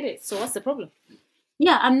money, I get it. So what's the problem?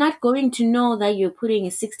 yeah, I'm not going to know that you're putting a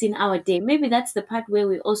 16-hour day. Maybe that's the part where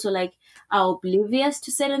we also like are oblivious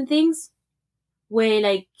to certain things, where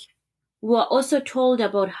like we're also told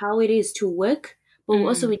about how it is to work, but we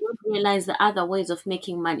don't realize the other ways of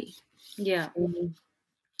making money. Yeah.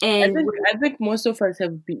 And I think most of us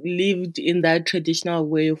have lived in that traditional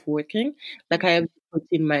way of working. Like I have to put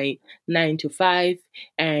in my 9 to 5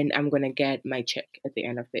 and I'm going to get my check at the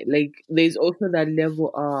end of it. Like there's also that level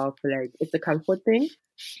of like, it's a comfort thing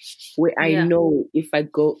where I know if I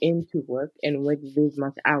go into work and work these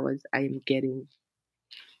much hours, I am getting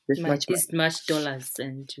this much dollars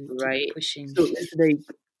and to right. Pushing. So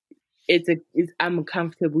it's like, I'm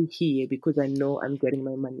comfortable here because I know I'm getting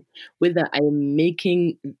my money. Whether I'm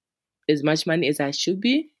making as much money as I should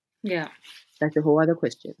be, that's a whole other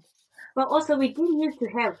question. But also, we didn't used to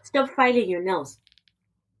have stop filing your nails.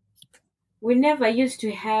 We never used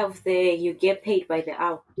to have you get paid by the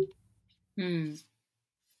hour.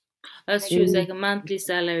 That's true. It's like a monthly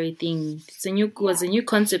salary thing. It's a new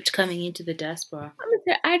concept coming into the diaspora.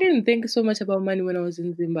 I didn't think so much about money when I was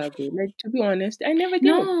in Zimbabwe. Like, to be honest, I never did.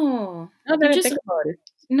 No. Now that I think about it.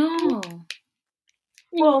 No.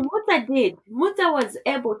 Well, Muta did. Muta was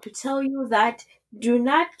able to tell you that do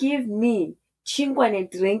not give me chingwane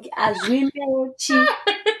drink as we know.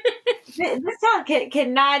 This talk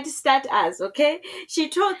cannot start us, okay? She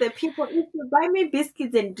told the people, if you buy me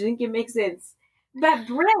biscuits and drink, it makes sense. But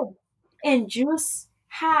bread and juice,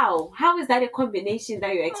 how? How is that a combination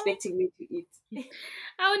that you're expecting me to eat?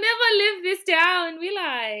 I'll never live this down, will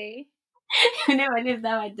I? You never live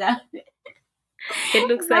that one down. It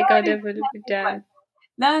looks like I'll never live it down.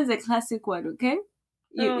 That one's a classic one, okay?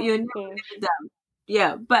 You never live it down.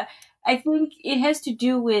 Yeah, but I think it has to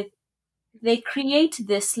do with they create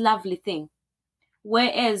this lovely thing.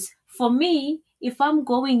 Whereas for me, if I'm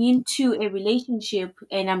going into a relationship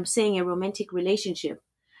and I'm saying a romantic relationship,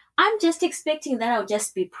 I'm just expecting that I'll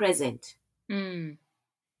just be present.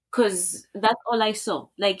 Because that's all I saw.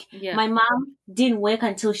 Like, my mom didn't work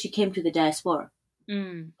until she came to the diaspora.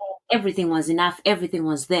 Everything was enough. Everything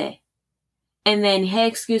was there. And then her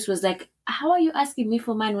excuse was like, how are you asking me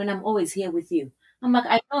for money when I'm always here with you? I'm like,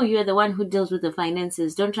 I know you're the one who deals with the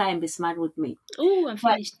finances. Don't try and be smart with me. Oh, I'm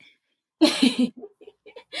finished.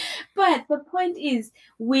 But the point is,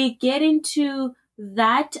 we get into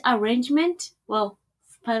that arrangement. Well,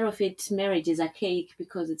 part of it, marriage is archaic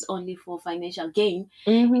because it's only for financial gain.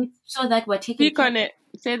 So that we're taking... Speak on it.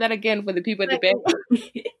 Say that again for the people at the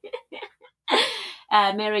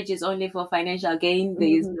back. Marriage is only for financial gain. There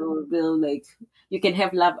is no real, like, you can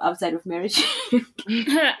have love outside of marriage.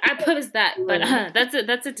 I oppose that, but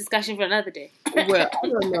that's a discussion for another day. Well, I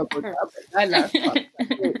don't know about that.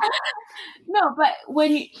 No, but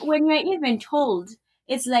when you're even told,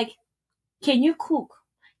 it's like, can you cook?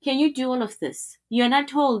 Can you do all of this? You're not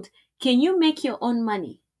told, can you make your own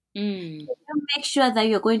money? Can you make sure that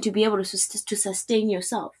you're going to be able to sustain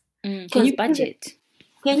yourself? Can you budget?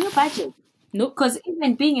 Can you budget? Nope. Because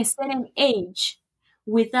even being a certain age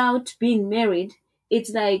without being married, it's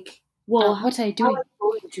like, well, what are you doing?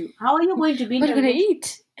 How are you going to be? What are you going to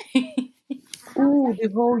eat?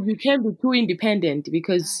 You can't be too independent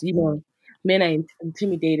because, men are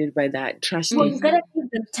intimidated by that. Trust me. You gotta give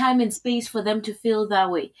them time and space for them to feel that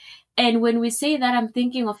way. And when we say that, I'm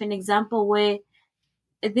thinking of an example where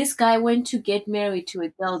this guy went to get married to a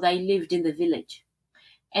girl that lived in the village.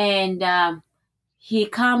 And he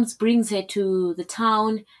brings her to the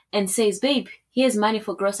town and says, babe, here's money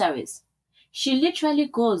for groceries. She literally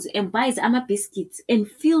goes and buys Ama biscuits and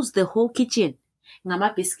fills the whole kitchen with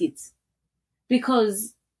Ama biscuits.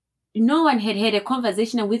 Because no one had had a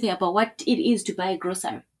conversation with her about what it is to buy a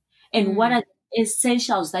grocery and what are the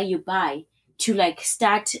essentials that you buy to like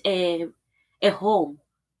start a home.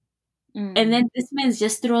 And then this man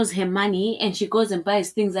just throws her money and she goes and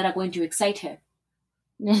buys things that are going to excite her.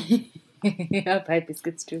 I buy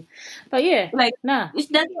biscuits too. But yeah, like, nah.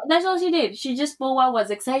 That's all she did. She just bought what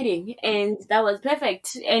was exciting and that was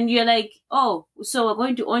perfect. And you're like, oh, so we're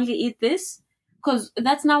going to only eat this? Because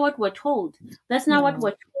that's not what we're told. That's not what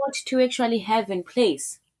we're taught to actually have in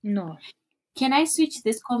place. No. can I switch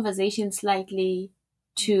this conversation slightly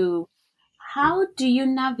to how do you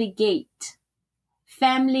navigate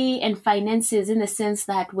family and finances in the sense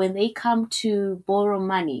that when they come to borrow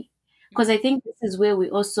money, because I think this is where we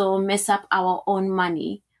also mess up our own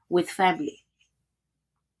money with family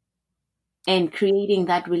and creating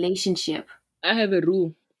that relationship. I have a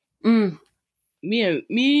rule.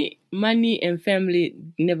 Me, money and family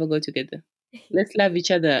never go together. Let's love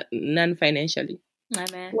each other non-financially.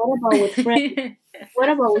 Amen. What about with friends? What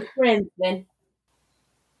about with friends then?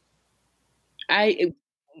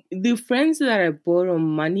 The friends that I borrow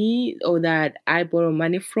money or that I borrow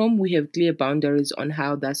money from, we have clear boundaries on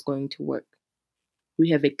how that's going to work. We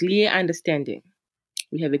have a clear understanding.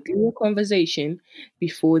 We have a clear conversation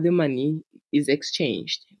before the money is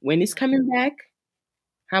exchanged. When it's coming back,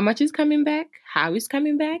 how much is coming back, how is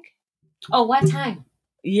coming back. Oh, what time?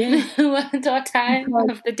 Yeah. What time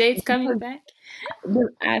of the date's coming back?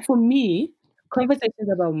 For me, conversations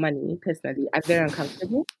about money personally are very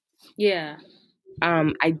uncomfortable. Yeah.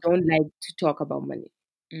 I don't like to talk about money.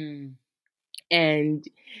 And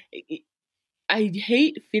I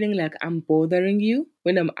hate feeling like I'm bothering you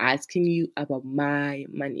when I'm asking you about my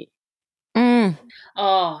money.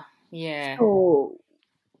 Oh, yeah. So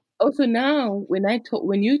also now, when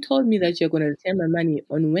you told me that you're going to return my money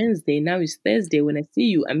on Wednesday, now it's Thursday. When I see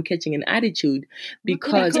you, I'm catching an attitude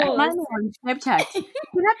because I'm smiling on Snapchat.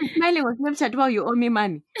 You're not smiling on Snapchat while you owe me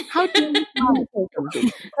money. How do you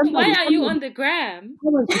Why are you on the gram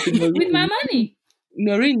with my money?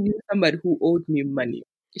 Noreen knew somebody who owed me money.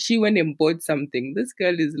 She went and bought something. This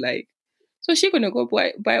girl is like, so she gonna go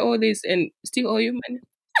buy all this and still owe you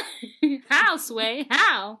money? How, Sway?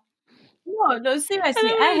 How? No, seriously.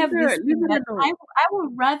 I have this thing that I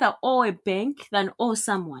would rather owe a bank than owe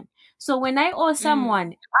someone. So when I owe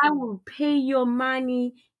someone, I will pay your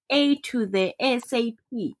money A to the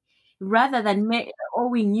SAP rather than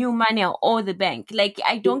owing you money or owe the bank. Like,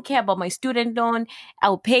 I don't care about my student loan.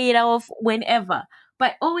 I'll pay it off whenever.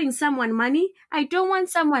 But owing someone money, I don't want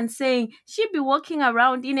someone saying she'd be walking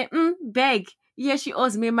around in a bag. Yeah, she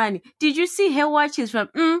owes me money. Did you see her watches from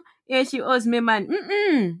yeah, she owes me money.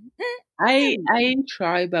 I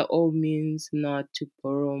try by all means not to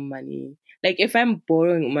borrow money. Like if I'm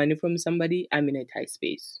borrowing money from somebody, I'm in a tight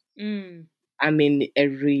space. I'm in a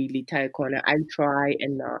really tight corner. I try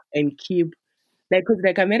and keep because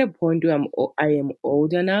I'm at a point where I am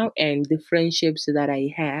older now, and the friendships that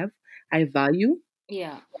I have, I value.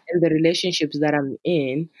 Yeah. And the relationships that I'm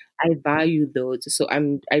in, I value those. So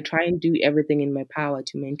I try and do everything in my power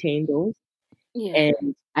to maintain those. Yeah.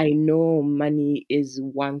 And I know money is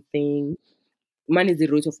one thing. Money is the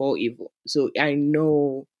root of all evil. So I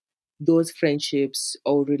know those friendships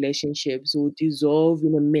or relationships will dissolve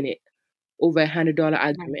in a minute over $100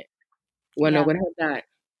 argument. We're not going to have that.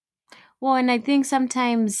 Well, and I think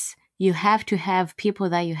sometimes you have to have people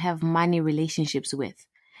that you have money relationships with.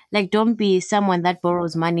 Like, don't be someone that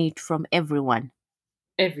borrows money from everyone.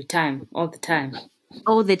 Every time, all the time.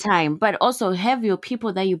 All the time. But also have your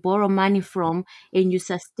people that you borrow money from and you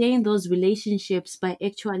sustain those relationships by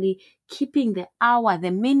actually keeping the hour,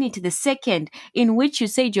 the minute, the second in which you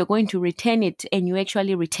said you're going to return it and you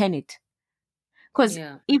actually return it. Because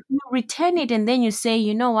if you return it and then you say,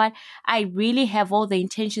 you know what, I really have all the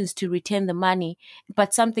intentions to return the money,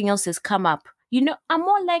 but something else has come up, I'm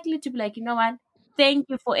more likely to be like, you know what, thank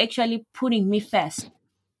you for actually putting me first.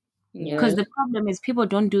 Because the problem is people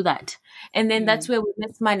don't do that. And then that's where we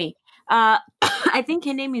miss money. I think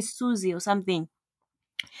her name is Susie or something.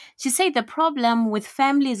 She said the problem with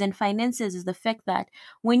families and finances is the fact that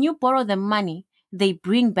when you borrow the money, they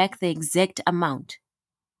bring back the exact amount.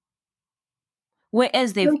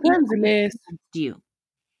 Whereas they've inconvenienced you.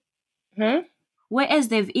 Huh? Whereas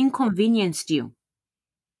they've inconvenienced you.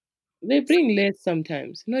 They bring less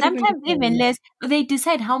sometimes. Sometimes even less. They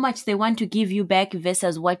decide how much they want to give you back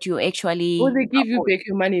versus what you actually... Or they give you back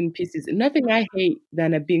your money in pieces. Nothing I hate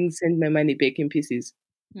than being sent my money back in pieces.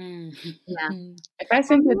 Yeah. If I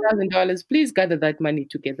send you $1,000, please gather that money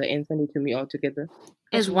together and send it to me all together.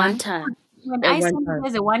 As one time. When I send it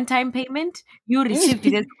as a one-time payment, you received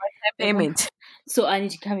it as a one-time payment. So I need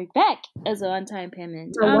to come it back as a one-time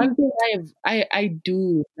payment. So one thing I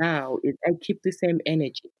do now is I keep the same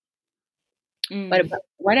energy. But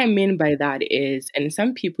what I mean by that is, and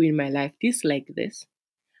some people in my life dislike this,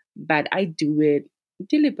 but I do it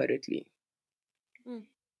deliberately.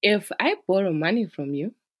 If I borrow money from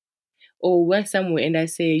you, or we're somewhere and I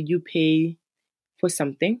say you pay for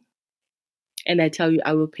something, and I tell you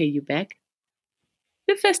I will pay you back,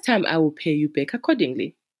 the first time I will pay you back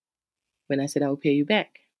accordingly. When I said I will pay you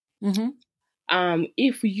back.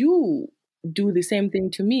 If you do the same thing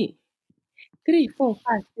to me, 3, 4,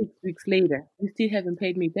 5, 6 weeks later, you still haven't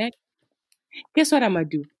paid me back. Guess what I'm gonna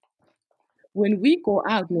do? When we go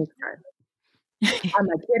out next time, I'm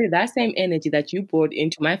gonna carry that same energy that you brought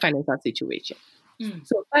into my financial situation.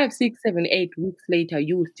 So 5, 6, 7, 8 weeks later,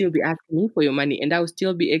 you will still be asking me for your money, and I will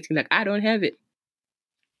still be acting like I don't have it.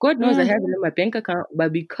 God knows I have it in my bank account,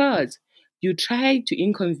 but because you tried to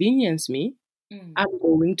inconvenience me, I'm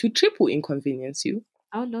going to triple inconvenience you.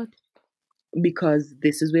 Oh Lord. Because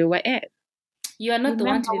this is where we're at. You are not the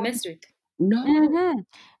one to be messed with. No. Mm-hmm.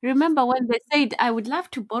 Remember when they said, I would love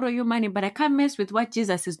to borrow your money, but I can't mess with what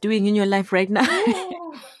Jesus is doing in your life right now.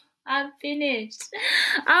 I'm finished.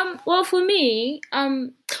 Well, for me,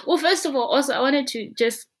 well, first of all, also I wanted to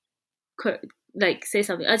just say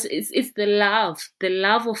something. It's the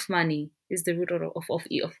love of money is the root of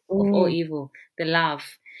all evil. The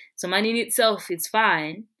love. So money in itself, it's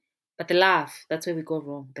fine, but the love, that's where we go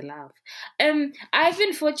wrong. The love. I've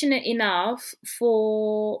been fortunate enough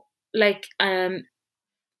for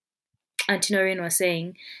Auntie Noreen was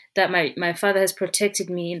saying that my father has protected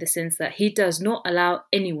me in the sense that he does not allow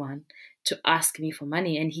anyone to ask me for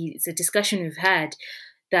money. And it's a discussion we've had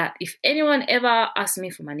that if anyone ever asks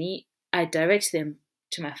me for money, I direct them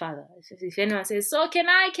to my father. If anyone says, so can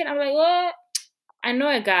I, I'm like, oh, I know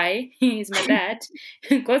a guy, he's my dad,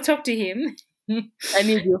 go talk to him. I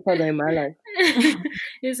need your father in my life.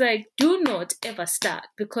 It's like, do not ever start,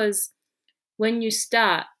 because when you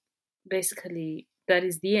start, basically, that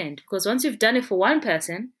is the end. Because once you've done it for one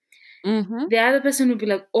person, the other person will be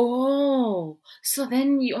like, oh, so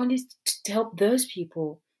then you only help those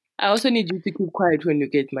people. I also need you to keep quiet when you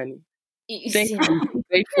get money. Thank you.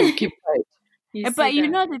 Grateful, keep quiet. But you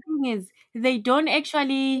know, the thing is, they don't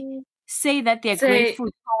actually say that they're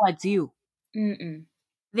grateful towards you.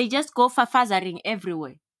 They just go fathering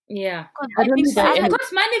everywhere. Yeah. I don't need that. I got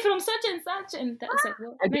money from such and such, and that's like,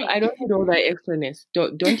 well, I don't need all that extraness.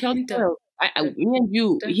 Don't tell me. Me and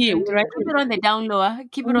you here. Keep it on the down lower.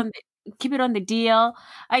 Keep it on the DL.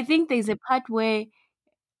 I think there's a part where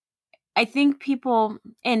I think people,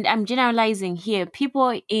 and I'm generalizing here,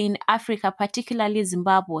 people in Africa, particularly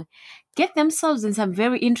Zimbabwe, get themselves in some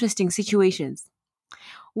very interesting situations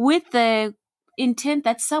with the intent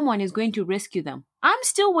that someone is going to rescue them. I'm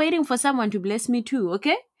still waiting for someone to bless me too,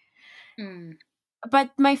 okay?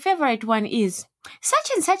 But my favorite one is,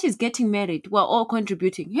 such and such is getting married. We're all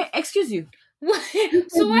contributing. Hey, excuse you.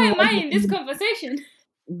 So why am I in this conversation?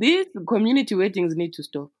 These community weddings need to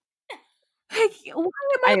stop. Why am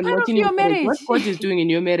I part of your marriage? What God is doing in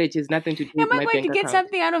your marriage has nothing to do with my bank account. Am I going to get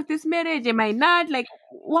something out of this marriage? Am I not? Like,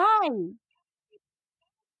 why?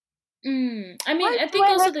 I mean, I think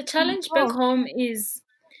also the challenge back home is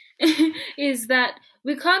that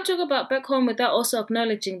we can't talk about back home without also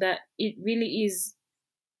acknowledging that it really is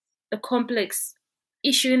a complex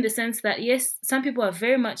issue, in the sense that, yes, some people are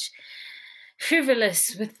very much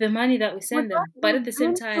frivolous with the money that we send them, but at the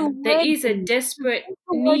same time, there is a desperate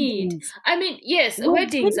need. I mean, yes,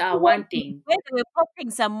 weddings are one thing. We're popping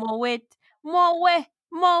some more weight, whatever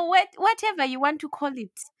you want to call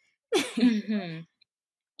it.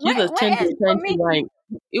 Jesus changed the wine.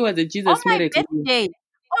 It was a Jesus miracle.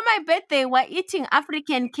 On my birthday, we're eating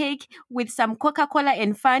African cake with some Coca-Cola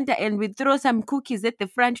and Fanta, and we throw some cookies at the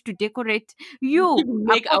front to decorate. We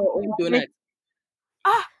make our own donuts.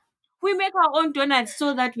 We make our own donuts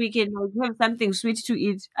so that we can have something sweet to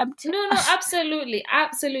eat. No, absolutely. I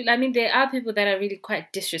mean, there are people that are really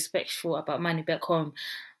quite disrespectful about money back home.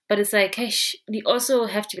 But it's like, hey, we also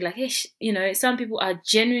have to be like, hey, some people are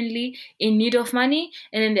genuinely in need of money,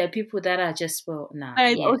 and then there are people that are just, well, nah.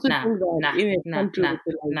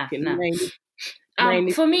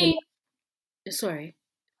 For me, sorry.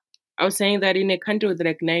 I was saying that in a country with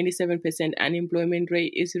like 97% unemployment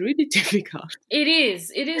rate, it's really difficult. It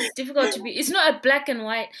is difficult to be. It's not a black and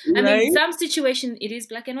white. I mean, in some situations it is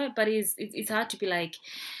black and white, but it's hard to be like,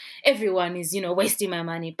 everyone is, wasting my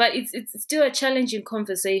money. But it's still a challenging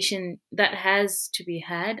conversation that has to be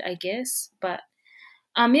had, I guess. But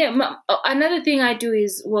another thing I do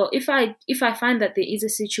is, well, if I find that there is a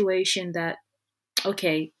situation that,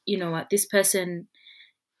 okay, you know what, this person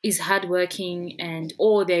is hardworking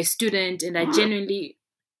or they're a student, and I genuinely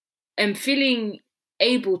am feeling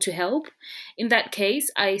able to help, in that case,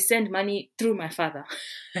 I send money through my father.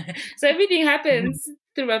 So everything happens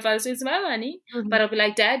through my father, so it's my money. But I'll be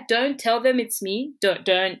like, Dad, don't tell them it's me.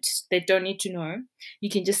 They don't need to know. You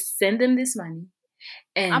can just send them this money.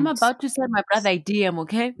 And I'm about to send my brother a DM,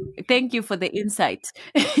 okay? Thank you for the insight.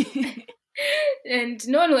 And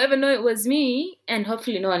no one will ever know it was me, and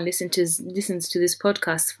hopefully no one listens to this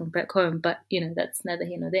podcast from back home. But that's neither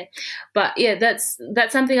here nor there. But yeah, that's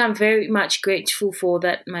something I'm very much grateful for,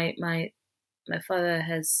 that my my father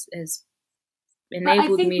has But I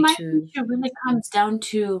enabled think me my to. issue really comes down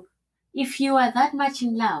to, if you are that much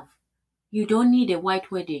in love, you don't need a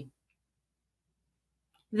white wedding.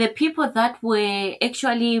 The people that were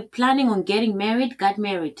actually planning on getting married got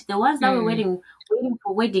married. The ones that were waiting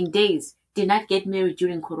for wedding days did not get married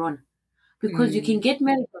during Corona. Because you can get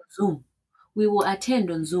married on Zoom. We will attend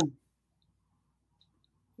on Zoom.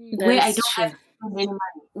 That Where I is don't have true. to spend any money.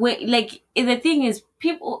 Where, like, the thing is,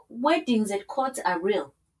 people, weddings at courts are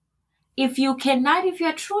real. If you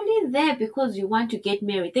are truly there because you want to get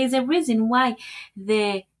married, there's a reason why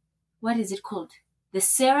what is it called? The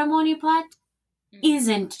ceremony part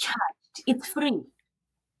isn't charged. It's free.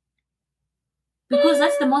 Because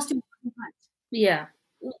that's the most important part. Yeah.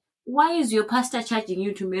 Why is your pastor charging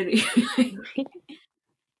you to marry?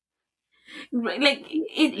 Like,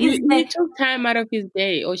 He took time out of his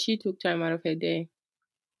day, or she took time out of her day.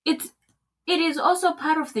 it is also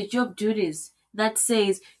part of the job duties that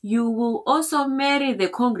says you will also marry the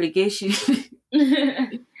congregation.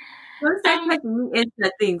 Don't start charging me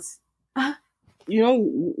extra things. You know,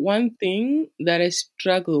 one thing that I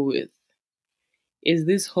struggle with is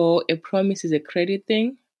this whole "a promise is a credit"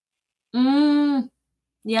 thing.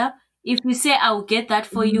 Yeah. If you say I'll get that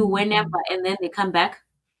for you whenever, and then they come back.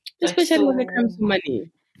 Especially when it comes to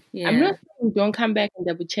money. Yeah. I'm not saying don't come back and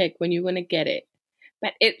double check when you're gonna get it,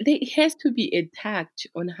 but it has to be a tact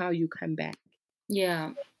on how you come back.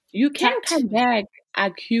 Yeah. You can't come back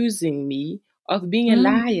accusing me of being a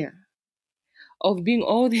liar, of being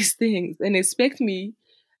all these things, and expect me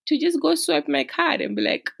to just go swipe my card and be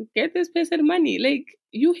like, get this person money. Like,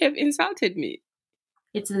 you have insulted me.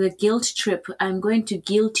 It's the guilt trip. I'm going to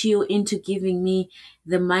guilt you into giving me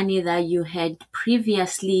the money that you had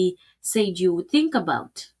previously said you would think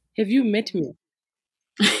about. Have you met me?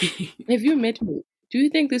 Have you met me? Do you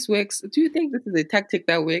think this works? Do you think this is a tactic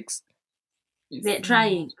that works? They're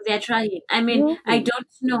trying. I mean, I don't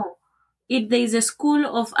know. There's a school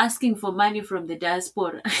of asking for money from the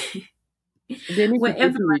diaspora. Where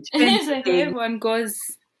everyone goes.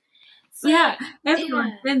 So,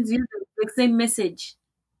 everyone sends you the same message.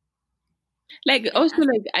 Like, also,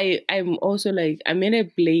 like, I'm also like, I'm in a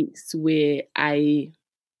place where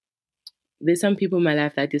there's some people in my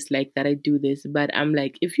life that dislike that I do this, but I'm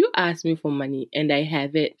like, if you ask me for money and I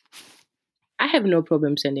have it, I have no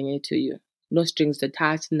problem sending it to you. No strings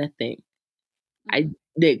attached, nothing.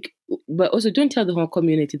 But also don't tell the whole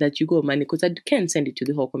community that you got money, because I can't send it to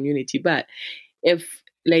the whole community. But if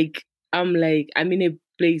I'm in a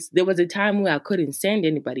place, there was a time where I couldn't send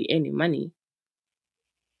anybody any money.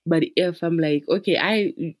 But if I'm like,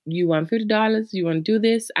 okay, you want $50, you want to do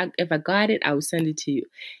this, if I got it, I will send it to you.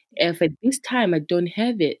 If at this time I don't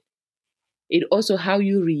have it, it also how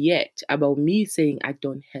you react about me saying I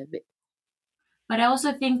don't have it. But I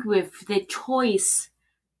also think with the choice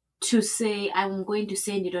to say I'm going to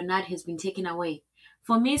send it or not has been taken away.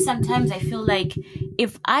 For me, sometimes I feel like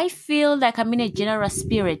if I feel like I'm in a generous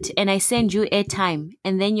spirit and I send you airtime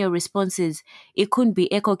and then your response is, it couldn't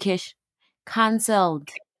be Echo Cash, cancelled.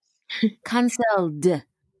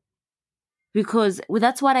 Because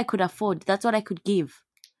that's what I could afford. That's what I could give.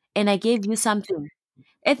 And I gave you something.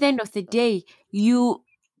 At the end of the day,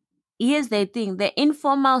 here's the thing. The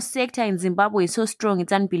informal sector in Zimbabwe is so strong,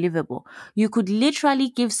 it's unbelievable. You could literally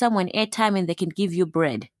give someone airtime and they can give you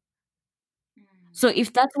bread. So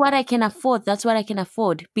if that's what I can afford, that's what I can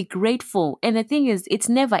afford. Be grateful. And the thing is, it's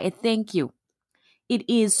never a thank you. It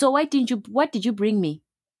is. So what did you bring me?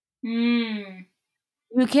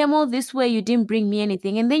 You came all this way, you didn't bring me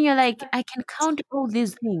anything. And then you're like, I can count all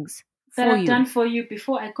these things that I've done for you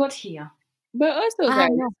before I got here. But also, guys,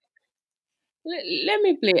 let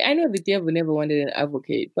me play. I know the devil never wanted an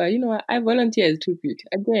advocate, but you know, I volunteer as tribute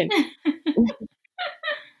again.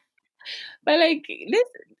 But like, let's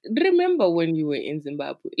remember when you were in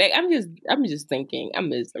Zimbabwe. Like, I'm just thinking.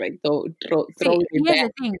 I'm just like throw it Here's back.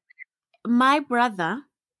 the thing. My brother,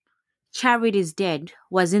 Charity's dad,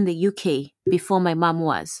 was in the UK before my mom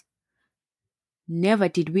was. Never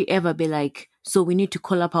did we ever be like, so we need to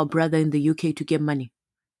call up our brother in the UK to get money.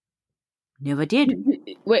 Never did.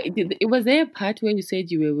 Wait, was there a part where you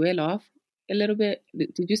said you were well off a little bit?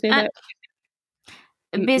 Did you say that?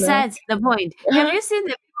 Besides the point, have you seen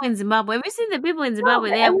the people in Zimbabwe? Have you seen the people in Zimbabwe?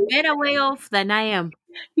 They are better way off than I am.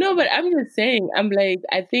 No, but I'm just saying, I'm like,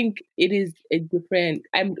 I think it is a different,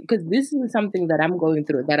 because this is something that I'm going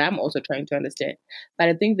through that I'm also trying to understand. But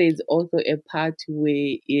I think there's also a part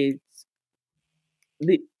where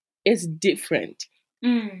it's different.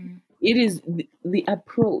 It is the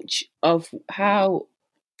approach of how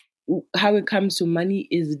it comes to money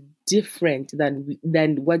is different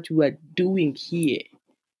than what you are doing here.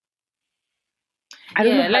 I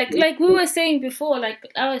don't know like we were saying before, like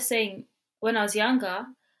I was saying when I was younger,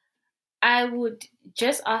 I would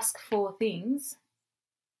just ask for things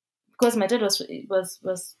because my dad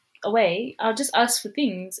was away. I'll just ask for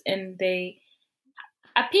things and they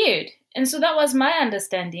appeared. And so that was my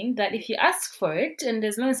understanding, that if you ask for it, and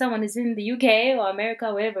as long as someone is in the UK or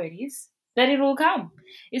America, wherever it is, that it will come.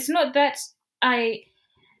 It's not that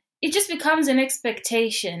it just becomes an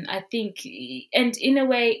expectation, I think. And in a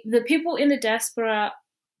way, the people in the diaspora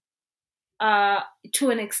to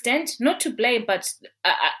an extent, not to blame, but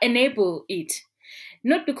enable it.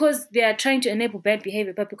 Not because they are trying to enable bad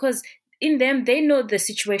behavior, but because in them, they know the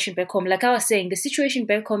situation back home. Like I was saying, the situation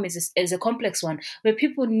back home is a complex one where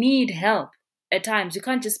people need help at times. You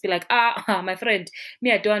can't just be like, my friend,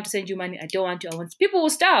 me, I don't want to send you money. I don't want to. I want. People will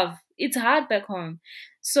starve. It's hard back home.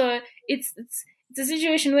 So it's a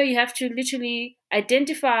situation where you have to literally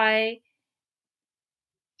identify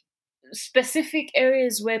specific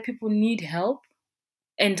areas where people need help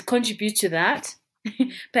and contribute to that.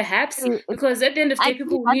 Perhaps because at the end of the day,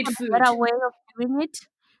 people need food. A better way of doing it,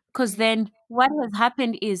 because then what has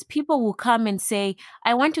happened is people will come and say,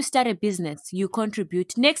 I want to start a business. You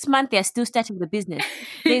contribute. Next month, they're still starting the business.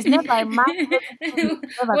 There's never a month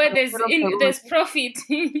where there's profit.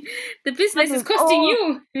 The business is costing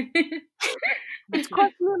you. It's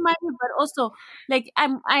costing me money, but also, like,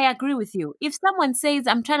 I agree with you. If someone says,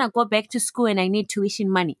 I'm trying to go back to school and I need tuition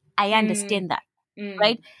money, I understand that,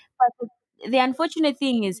 right? But the unfortunate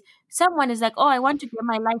thing is, someone is like, oh, I want to get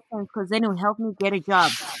my license because then it will help me get a job.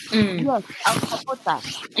 Yes, I'll support that.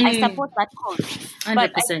 I support that cause. 100%.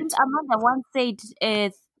 But I think Amanda once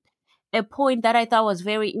said a point that I thought was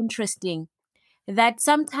very interesting, that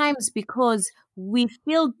sometimes because we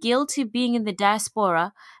feel guilty being in the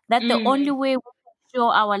diaspora, that the only way we can show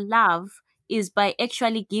our love is by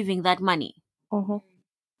actually giving that money.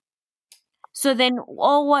 So then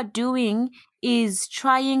all we're doing is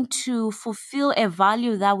trying to fulfill a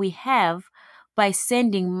value that we have by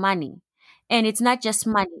sending money. And it's not just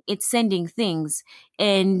money, it's sending things.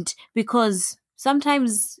 And because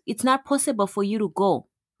sometimes it's not possible for you to go,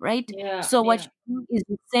 right? So what you do is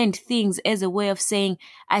you send things as a way of saying,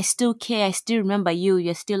 I still care, I still remember you,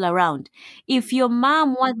 you're still around. If your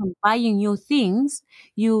mom wasn't buying you things,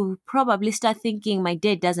 you probably start thinking, my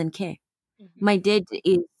dad doesn't care. My dad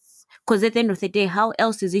is, because at the end of the day, how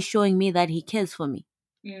else is he showing me that he cares for me?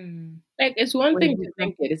 Like, it's one thing to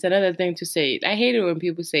think it, it's another thing to say it. I hate it when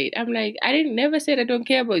people say it. I'm like, I didn't never said I don't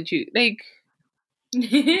care about you. Like,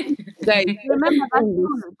 guys, remember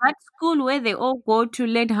that school where they all go to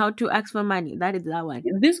learn how to ask for money? That is that one.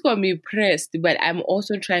 This got me pressed, but I'm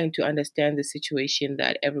also trying to understand the situation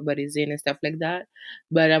that everybody's in and stuff like that.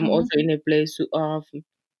 But I'm also in a place of,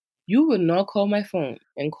 you will not call my phone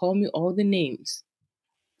and call me all the names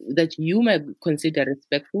that you might consider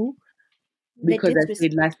respectful, because I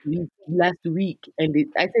said last week, and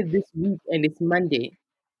I said this week, and it's Monday,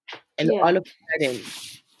 and all of a sudden,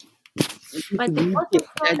 but they also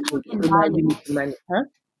saw you in Bali.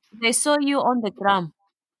 They saw you on the gram.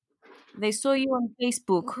 They saw you on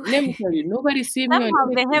Facebook. Let me tell you, nobody sees me on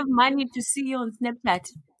anything. They have money to see you on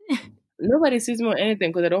Snapchat. Nobody sees me on anything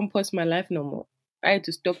because I don't post my life no more. I had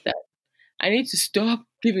to stop that. I need to stop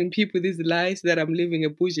giving people these lies that I'm living a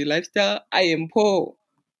bougie lifestyle. I am poor.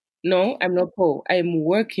 No, I'm not poor. I am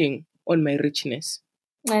working on my richness.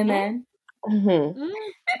 Amen.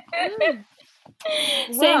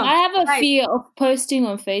 Same. I have a fear of posting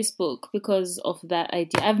on Facebook because of that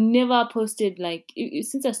idea. I've never posted, like,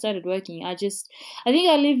 since I started working. I think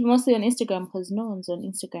I live mostly on Instagram because no one's on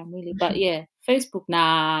Instagram really. But yeah, Facebook,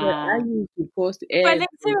 nah. Yeah, I used to post everything. But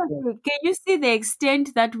seriously, can you see the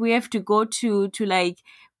extent that we have to go to like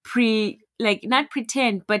not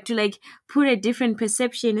pretend, but to like put a different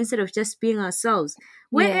perception instead of just being ourselves?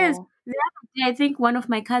 Whereas the other day, I think one of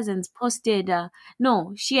my cousins posted,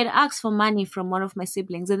 she had asked for money from one of my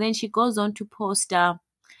siblings, and then she goes on to post a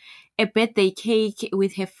birthday cake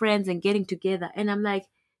with her friends and getting together. And I'm like,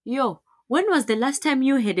 yo, when was the last time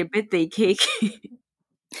you had a birthday cake?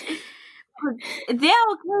 They're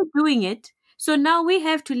okay doing it. So now we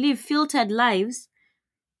have to live filtered lives.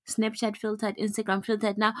 Snapchat filtered, Instagram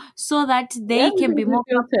filtered now, so that they can be more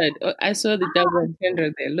filtered. Oh, I saw the double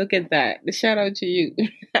entendre there. Look at that. The shout out to you.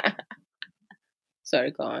 Sorry,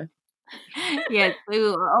 go on. Yes, we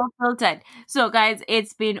were all filtered. So, guys,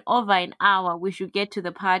 it's been over an hour. We should get to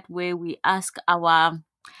the part where we ask our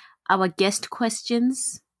guest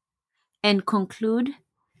questions and conclude,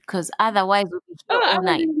 because otherwise we'll be here all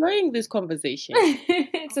night. I'm enjoying this conversation.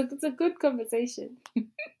 It's a good conversation.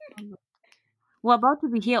 We're about to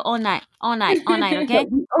be here all night, okay?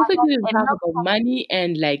 We also didn't And talk not about money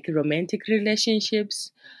and like romantic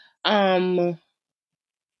relationships.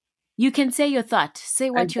 You can say your thought. Say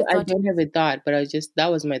what your I thought. don't have a thought, but that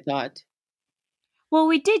was my thought. Well,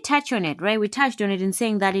 we did touch on it, right? We touched on it in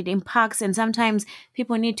saying that it impacts, and sometimes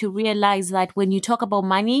people need to realize that when you talk about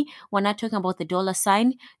money, we're not talking about the dollar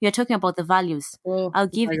sign, you're talking about the values. Oh, I'll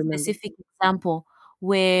give I a remember. specific example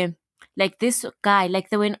where, like, this guy, like,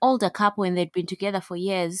 they were an older couple and they'd been together for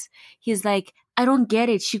years. He's like, I don't get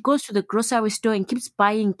it. She goes to the grocery store and keeps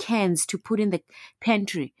buying cans to put in the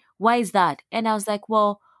pantry. Why is that? And I was like,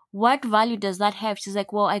 well, what value does that have? She's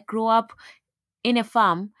like, well, I grew up in a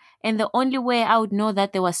farm, and the only way I would know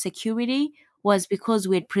that there was security was because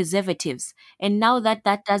we had preservatives. And now that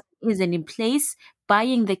isn't in place,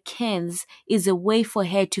 buying the cans is a way for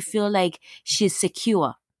her to feel like she's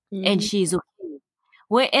secure and she's okay.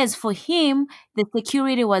 Whereas for him, the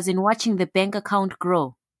security was in watching the bank account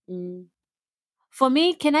grow. For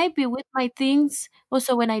me, can I be with my things?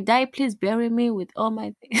 Also, when I die, please bury me with all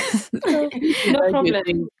my things. No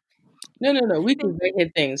problem. No. We can buy her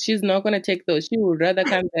things. She's not gonna take those. She would rather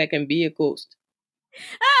come back and be a ghost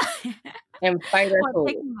and fight us Well, all.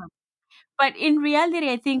 taking them. But in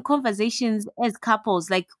reality, I think conversations as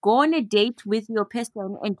couples, like go on a date with your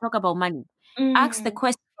person and talk about money. Ask the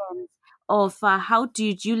questions of how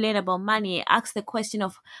did you learn about money? Ask the question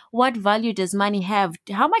of what value does money have?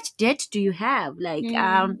 How much debt do you have? Like,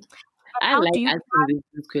 I how like do you asking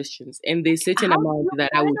these questions, and there's certain how do amount you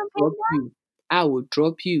that I plan would on drop paying that? you. I would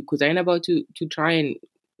drop you because I ain't about to try and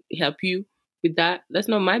help you with that. That's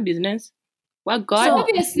not my business. What God? So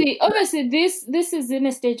obviously, this is in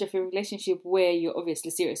a stage of a relationship where you're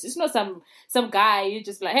obviously serious. It's not some guy you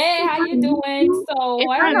just like, hey, how you doing? So It's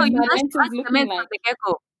what not are No, you the just financials ask the looking man from like? the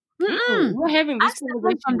get-go. We're having this Ask the man from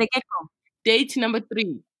conversation. the get-go. Date number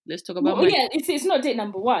 3. Let's talk about Well, money. yeah, it's not date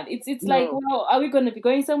number 1. It's No. like, well, are we going to be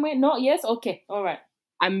going somewhere? No, yes, okay, all right.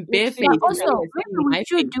 I'm Let's barefaced. figure But this also, out. maybe we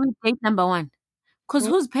should do date number 1. Because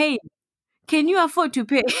who's paying? Can you afford to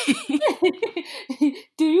pay?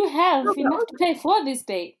 Do you have enough to pay for this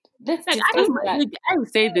date? Let's Like, discuss that. I've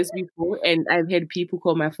said this before, and I've had people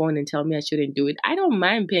call my phone and tell me I shouldn't do it. I don't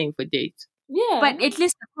mind paying for dates. Yeah. But at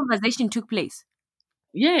least the conversation took place.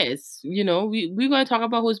 Yes, we're gonna talk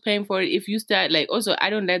about who's paying for it. If you start also, I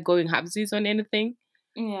don't like going halfsies on anything.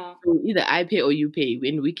 Yeah. So either I pay or you pay.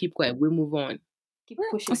 When we keep quiet, we move on. Keep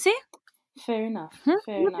pushing. See? Fair enough.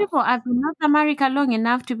 Fair You enough. people have been in North America long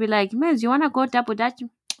enough to be like, man, you wanna go double Dutch?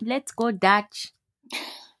 Let's go Dutch.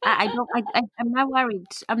 I'm not worried.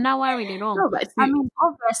 I'm not worried at all. No, but see, I mean,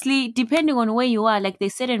 obviously, depending on where you are, like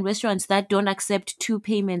there's certain restaurants that don't accept 2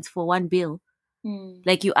 payments for 1 bill.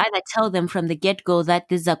 Like you either tell them from the get-go that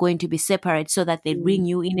these are going to be separate so that they bring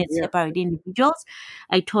you in as separate individuals.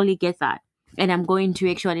 I totally get that. And I'm going to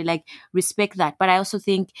actually like respect that. But I also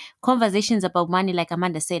think conversations about money, like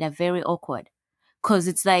Amanda said, are very awkward. Because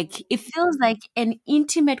it's like, it feels like an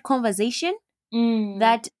intimate conversation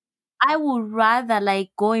that I would rather like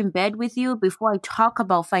go in bed with you before I talk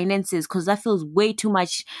about finances, because that feels way too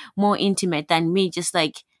much more intimate than me just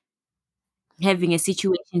like having a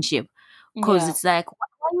situationship. Because it's like,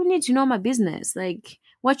 why you need to know my business? Like,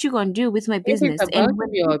 what you gonna do with my if business? it's about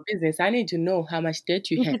your business, I need to know how much debt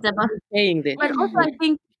you have. It's about, Who's paying this? but also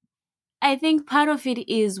I think part of it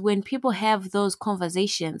is when people have those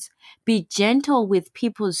conversations, be gentle with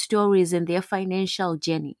people's stories and their financial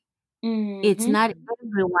journey. It's not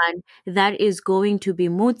everyone that is going to be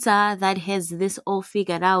Mutsa that has this all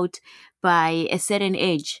figured out by a certain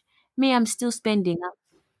age. Me, I'm still spending.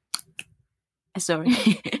 Sorry,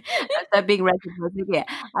 I'm being right. Yeah,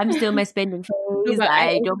 I'm still my spending phase. No, but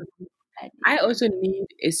I I also need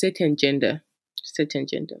a certain gender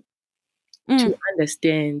to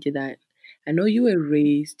understand that. I know you were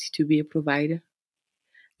raised to be a provider.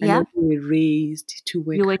 I know you were raised to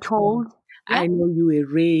work. You were told. I know you were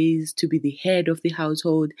raised to be the head of the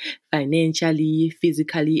household, financially,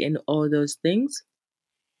 physically, and all those things.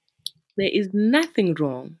 There is nothing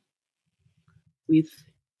wrong with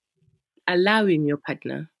allowing your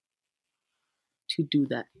partner to do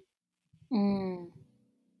that.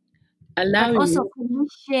 But also, can you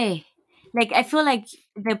share? Like, I feel like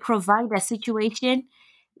the provider situation,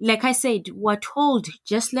 like I said, we're told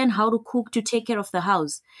just learn how to cook to take care of the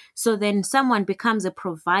house. So then someone becomes a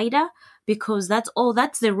provider because that's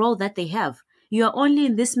the role that they have. You are only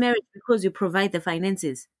in this marriage because you provide the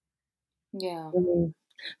finances. Yeah.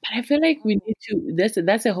 But I feel like we need to,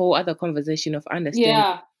 that's a whole other conversation of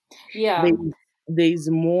understanding. Yeah. There's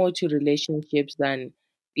more to relationships than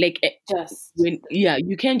Like Just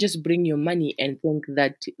you can't just bring your money and think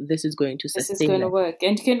that this is going to this sustain is going to that. work,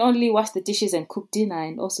 and you can only wash the dishes and cook dinner,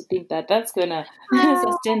 and also think that that's gonna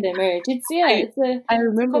sustain the marriage. It's a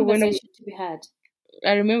remember when conversation to be had.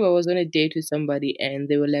 I remember I was on a date with somebody and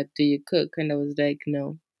they were like, "Do you cook?" And I was like,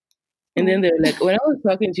 "No." And then they were like, when I was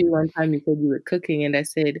talking to you one time, you said you were cooking, and I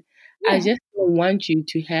said, I just don't want you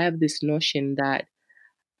to have this notion that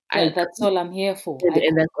that's all I'm here for.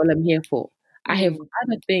 And that's all I'm here for. I have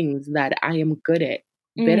other things that I am good at,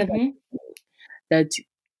 better than that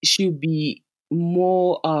should be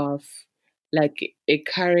more of like a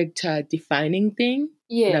character defining thing.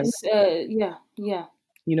 Yes, yeah.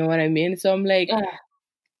 You know what I mean? So I'm like,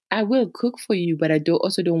 I will cook for you, but I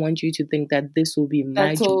also don't want you to think that this will be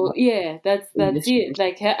my job. Yeah, that's it.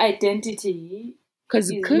 Like her identity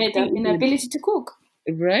is made up in ability to cook.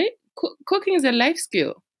 Right? Cooking is a life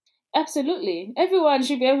skill. Absolutely. Everyone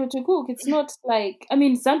should be able to cook. It's not like, I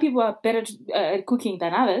mean, some people are better at cooking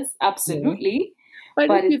than others. Absolutely. Yeah.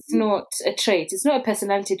 But it's not a trait. It's not a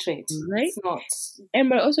personality trait. Right? It's not. And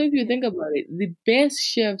but also, if you think about it, the best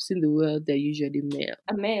chefs in the world, they're usually male.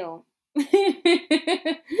 A male. No,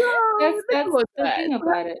 that's the thing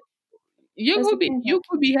about it. You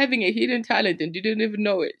could be having a hidden talent and you didn't even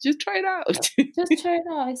know it. Just try it out. Just try it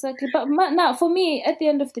out, exactly. But now, for me, at the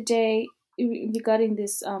end of the day, regarding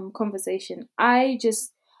this conversation, I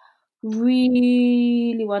just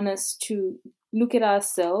really want us to look at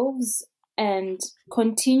ourselves and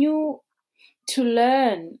continue to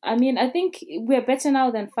learn. I mean, I think we're better now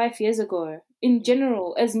than 5 years ago in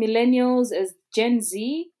general, as millennials, as Gen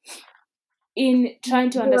Z, in trying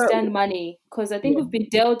to understand money, because I think we've been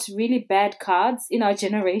dealt really bad cards in our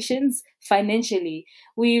generations financially.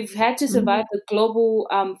 We've had to survive the global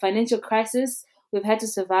financial crisis. We've had to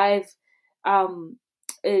survive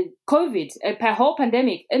COVID, a whole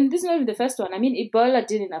pandemic, and this is not even the first one. I mean, Ebola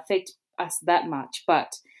didn't affect us that much,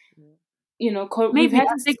 but we've had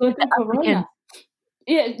to go through Corona.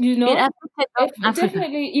 Yeah, it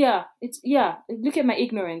definitely. Yeah, Look at my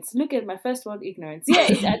ignorance. Look at my first world ignorance. Yeah,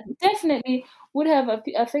 it definitely would have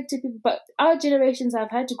affected people. But our generations have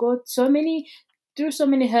had to go through so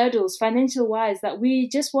many hurdles, financial wise, that we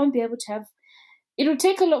just won't be able to have. It'll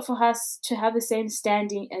take a lot for us to have the same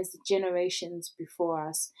standing as the generations before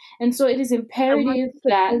us, and so it is imperative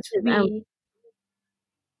that we.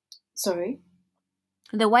 Sorry.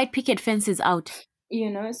 The white picket fence is out.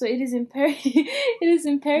 So it is imperative. It is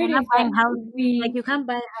imperative that you can't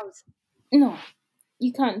buy a house. No,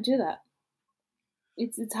 you can't do that.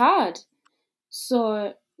 It's hard.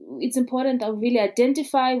 So it's important that we really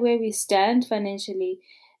identify where we stand financially,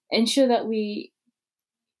 ensure that we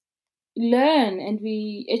learn and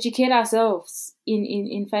we educate ourselves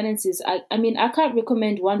in finances. I mean, I can't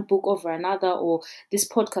recommend one book over another or this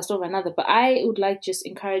podcast over another, but I would like just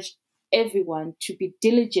encourage everyone to be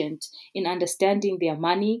diligent in understanding their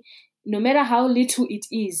money, no matter how little it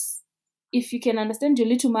is. If you can understand your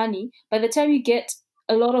little money, by the time you get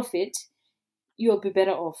a lot of it, you'll be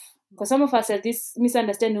better off. Because some of us have this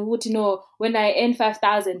misunderstanding, when I earn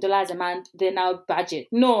 $5,000 a month, then I'll budget.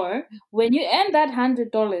 No, when you earn that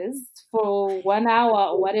 $100 for 1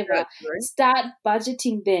 hour or whatever, start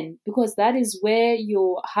budgeting then, because that is where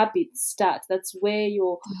your habits start. That's where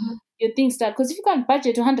your things start. Because if you can't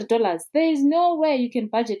budget $100, there is no way you can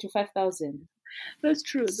budget to $5,000. That's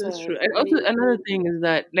true. That's true. And also another thing is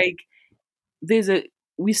that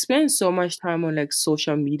we spend so much time on like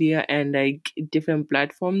social media and like different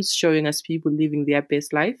platforms showing us people living their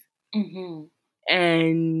best life. Mm-hmm.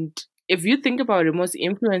 And if you think about it, most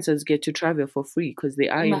influencers get to travel for free because they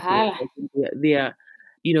are influencers. They are,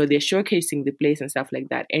 they're showcasing the place and stuff like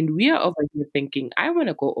that. And we are over here thinking, I want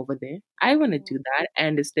to go over there. I want to do that.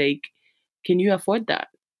 And it's like, can you afford that?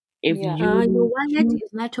 If your wallet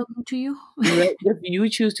is not talking to you. Right? If you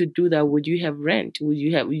choose to do that, would you have rent? Would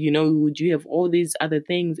you have all these other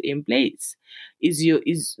things in place? Is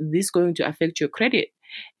this going to affect your credit?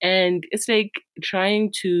 And it's like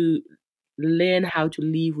trying to learn how to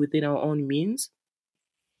live within our own means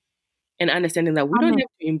and understanding that we don't have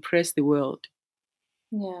to impress the world.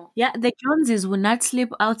 Yeah, the Joneses will not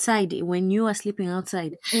sleep outside when you are sleeping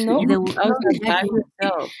outside. No, they will outside by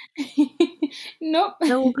yourself. Nope.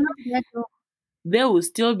 They will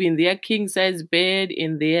still be in their king size bed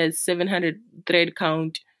in their 700 thread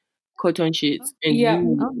count cotton sheets, and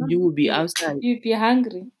you will be outside. You'll be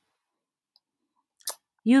hungry.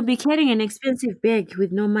 You'll be carrying an expensive bag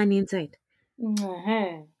with no money inside.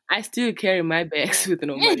 I still carry my bags with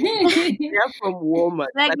no money. They're from Walmart.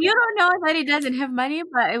 Like, you don't know that it doesn't have money,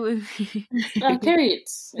 but it will. I'll carry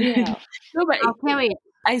it. Yeah. No, but I'll carry it.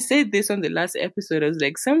 I said this on the last episode. I was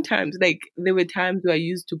like, sometimes, like, there were times where I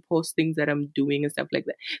used to post things that I'm doing and stuff like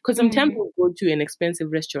that. Because sometimes we'll go to an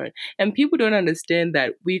expensive restaurant and people don't understand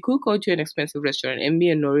that we could go to an expensive restaurant and me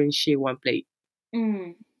and Noreen share one plate.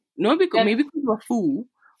 Not because maybe because we're full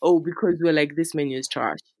or because we're like, this menu is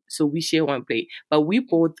trash. So we share one plate. But we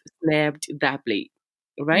both snapped that plate,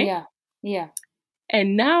 right? Yeah. Yeah.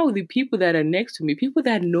 And now the people that are next to me, people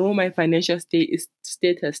that know my financial status,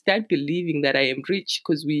 start believing that I am rich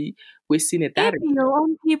because we're seen at that. Even your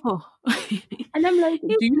own people. And I'm like,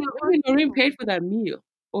 do you think Noreen paid for that meal?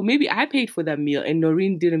 Or maybe I paid for that meal and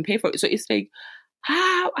Noreen didn't pay for it. So it's like,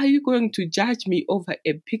 how are you going to judge me over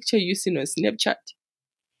a picture you seen on Snapchat?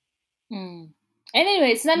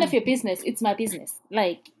 Anyway, it's none of your business. It's my business.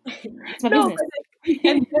 Like, it's my business.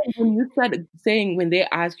 And then when you start saying, when they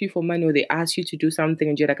ask you for money or they ask you to do something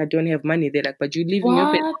and you're like, I don't have money, they're like, but you live in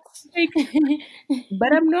your bed. Like,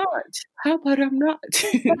 but I'm not. How about I'm not? But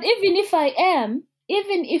even if I am,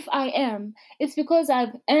 it's because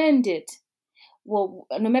I've earned it. Well,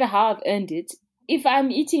 no matter how I've earned it, if I'm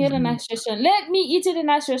eating at a nice restaurant, let me eat at a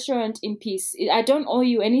nice restaurant in peace. I don't owe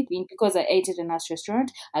you anything because I ate at a nice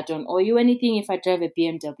restaurant. I don't owe you anything if I drive a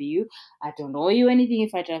BMW. I don't owe you anything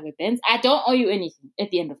if I drive a Benz. I don't owe you anything at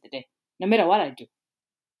the end of the day, no matter what I do.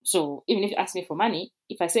 So even if you ask me for money,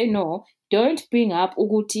 if I say no, don't bring up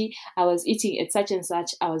Uguti, I was eating at such and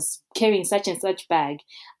such, I was carrying such and such bag.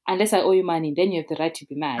 Unless I owe you money, then you have the right to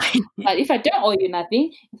be mad. But if I don't owe you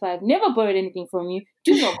nothing, if I've never borrowed anything from you,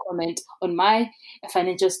 do not comment on my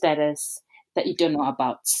financial status that you don't know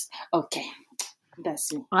about. Okay.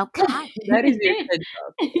 That's it. Okay. That is your TED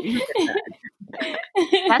Talk.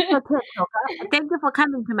 That's your TED Talk. Thank you for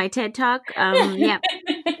coming to my TED Talk. Yeah.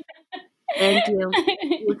 Thank you.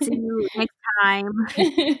 We'll see you next time.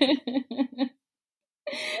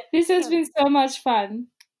 This has been so much fun.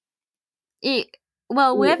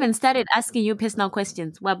 Well, we haven't started asking you personal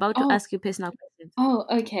questions. We're about to ask you personal questions. Oh,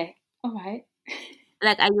 okay. All right.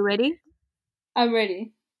 Like, are you ready? I'm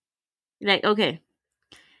ready. Like, okay.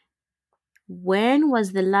 When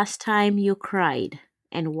was the last time you cried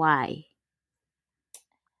and why?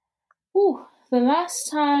 Ooh, the last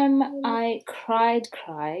time I cried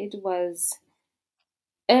was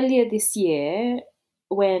earlier this year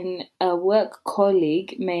when a work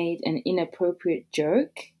colleague made an inappropriate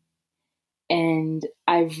joke. And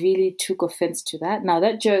I really took offense to that. Now,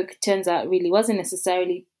 that joke turns out really wasn't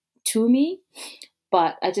necessarily to me,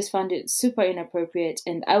 but I just found it super inappropriate.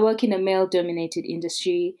 And I work in a male-dominated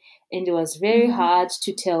industry, and it was very hard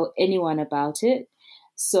to tell anyone about it.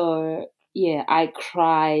 So, yeah, I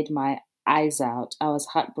cried my eyes out. I was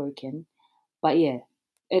heartbroken. But, yeah,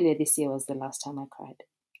 earlier this year was the last time I cried.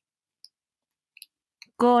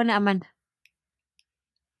 Go on, Amanda.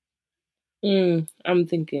 I'm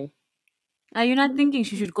thinking. Are you not thinking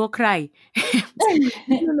she should go cry?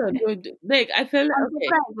 No. Like, I feel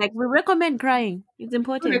like we recommend crying. It's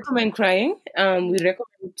important. We recommend crying. We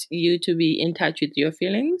recommend you to be in touch with your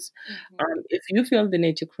feelings. If you feel the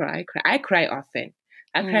need to cry. I cry often.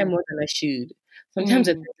 I cry more than I should. Sometimes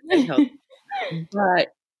I think it help.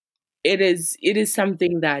 But it is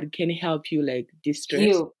something that can help you like distress.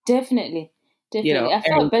 You definitely. You know, I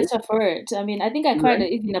felt better for it. I mean, I think I cried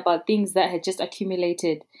even about things that had just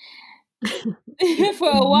accumulated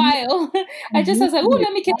for a while. I just was like, oh,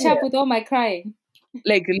 let me catch up with all my crying.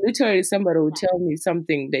 Like literally somebody would tell me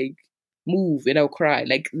something like move and I'll cry.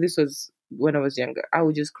 Like this was when I was younger. I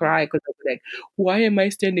would just cry because I was like, why am I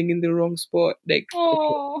standing in the wrong spot? Like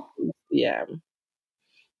yeah.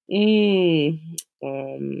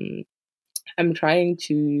 I'm trying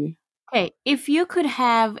to. Okay, if you could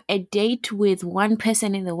have a date with one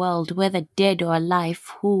person in the world, whether dead or alive,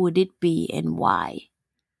 who would it be and why?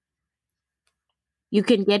 You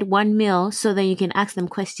can get one meal so that you can ask them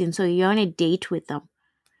questions. So you're on a date with them.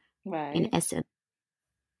 Right. In essence.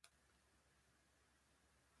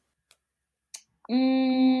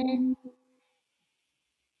 Who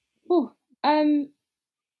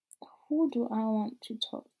do I want to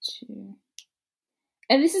talk to?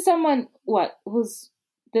 And this is someone,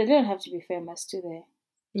 they don't have to be famous, do they?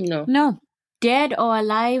 No. Dead or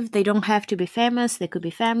alive, they don't have to be famous. They could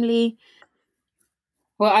be family.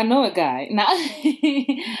 Well, I know a guy. Now,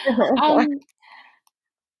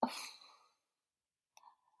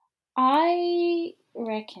 I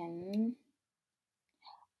reckon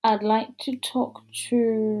I'd like to talk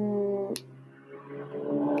to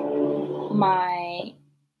my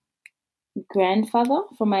grandfather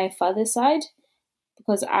from my father's side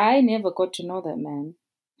because I never got to know that man.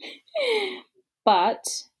 But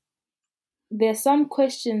there's some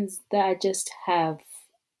questions that I just have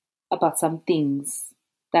about some things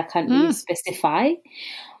that I can't really specify.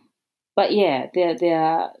 But yeah, there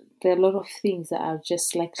are a lot of things that are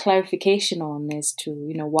just like clarification on as to,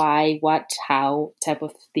 why, what, how type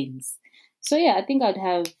of things. So yeah, I think I'd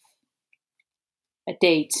have a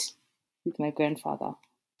date with my grandfather.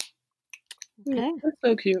 Okay. That's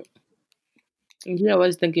so cute. Yeah, I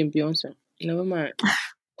was thinking Beyonce. Never mind.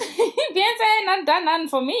 Beyonce not done none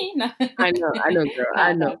for me. No. I know, girl.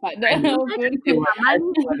 I know. But no, good.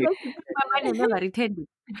 Never returned.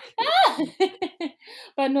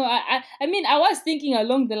 But no, I mean, I was thinking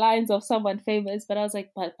along the lines of someone famous, but I was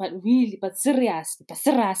like, but really, but serious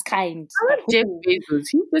kind. Jeff Bezos,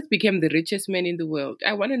 he just became the richest man in the world.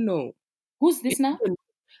 I want to know. Who's this now?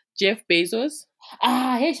 Jeff Bezos.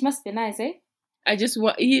 Yeah, she must be nice, eh?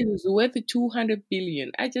 He is worth 200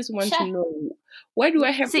 billion. I just want to know, why do I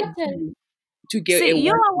have to get a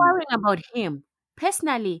you are worrying about him.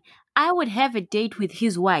 Personally, I would have a date with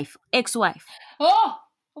his ex-wife. Oh,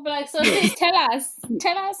 like, so please tell us.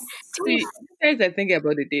 See, guys are thinking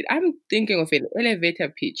about the date. I'm thinking of an elevator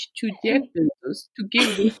pitch to Jeff Bezos to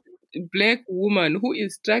give this black woman who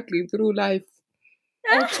is struggling through life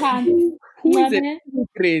a chance. Who is a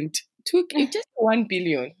immigrant to just 1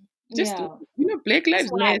 billion. Just Black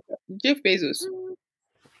Lives Matter. Jeff Bezos.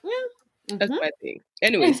 That's my thing.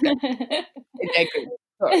 Anyways,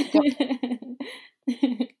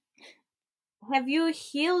 have you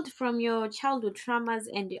healed from your childhood traumas,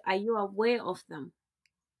 and are you aware of them?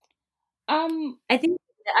 I think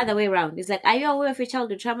the other way around. It's like, are you aware of your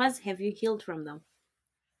childhood traumas? Have you healed from them?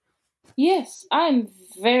 Yes, I'm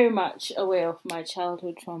very much aware of my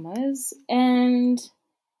childhood traumas, and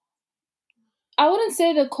I wouldn't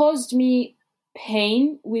say they caused me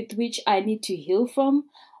pain with which I need to heal from,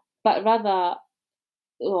 but rather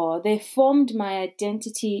they formed my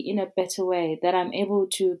identity in a better way, that I'm able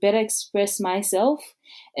to better express myself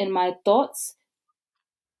and my thoughts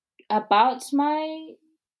about my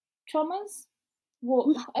traumas.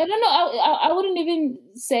 Well, I don't know. I wouldn't even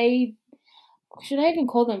say, should I even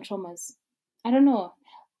call them traumas? I don't know.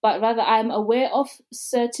 But rather, I'm aware of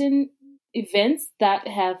certain events that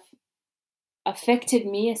have affected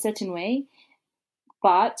me a certain way.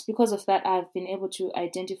 But because of that, I've been able to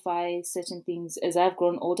identify certain things as I've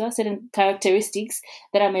grown older, certain characteristics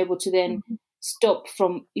that I'm able to then stop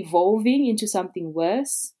from evolving into something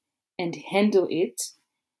worse and handle it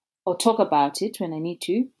or talk about it when I need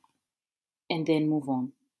to, and then move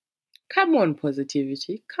on. Come on,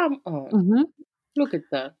 positivity. Come on. Look at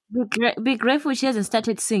that. Be grateful she hasn't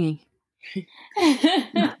started singing.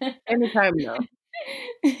 Anytime now.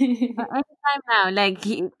 Anytime now. Like,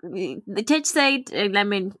 the church said,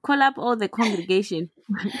 call up all the congregation.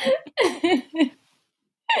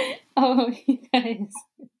 Oh, you guys.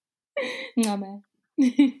 No, man.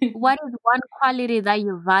 What is one quality that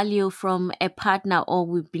you value from a partner or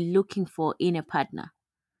would be looking for in a partner?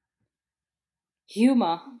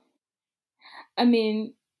 Humor. I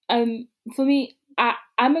mean, for me,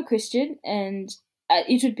 I'm a Christian, and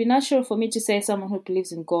it would be natural for me to say someone who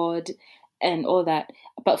believes in God and all that.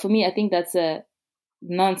 But for me, I think that's a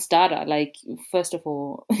non-starter. Like, first of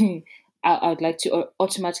all, I would like to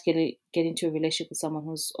automatically get into a relationship with someone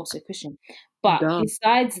who's also a Christian. But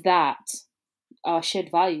besides that, our shared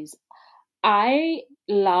values, I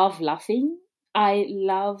love laughing. I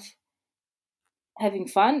love having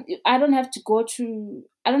fun. I don't have to go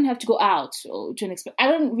out or to an extent. I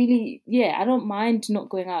don't mind not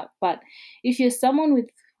going out. But if you're someone with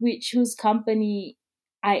whose company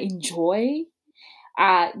I enjoy,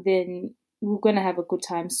 then we're gonna have a good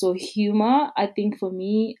time. So humor, I think for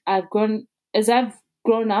me, I've grown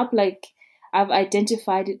up, like, I've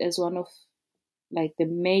identified it as one of, like, the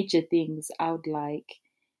major things I would like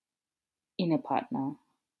in a partner.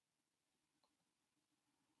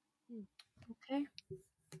 Okay.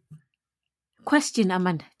 Question,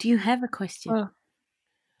 Amanda. Do you have a question?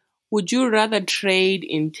 Would you rather trade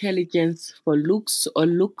intelligence for looks or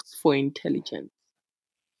looks for intelligence?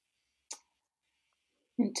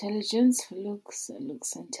 Intelligence for looks and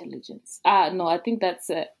looks for intelligence. No, I think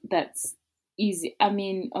that's easy. I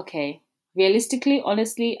mean, okay. Realistically,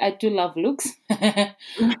 honestly, I do love looks.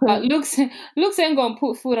 But looks ain't gonna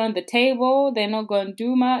put food on the table. They're not gonna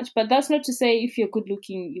do much. But that's not to say if you're good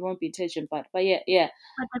looking, you won't be intelligent. But yeah.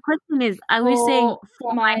 But the question is, are we saying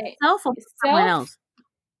for myself or for someone else?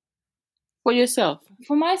 For yourself.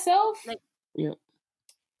 For myself? Yeah.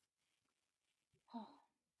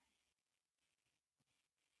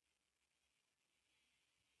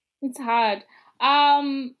 It's hard.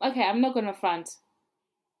 Okay, I'm not gonna front.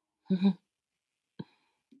 Okay,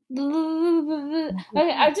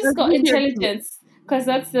 I just got intelligence because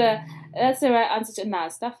that's the right answer to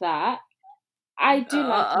stuff that I do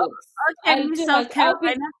like looks. Okay, Miss South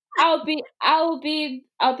Carolina. I'll be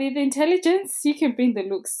the intelligence. You can bring the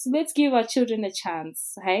looks. Let's give our children a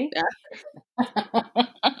chance, hey?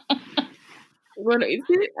 Well,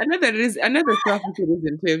 another topic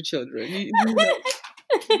reason to have children. You know.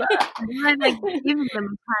 But like giving them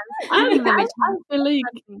a chance. Giving them a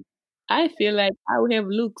chance. I feel like I would have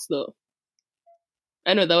looks though.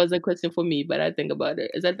 I know that was a question for me, but I think about it.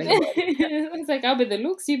 It's like I'll be the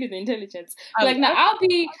looks, you be the intelligence. I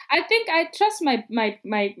think I trust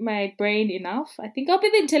my brain enough. I think I'll be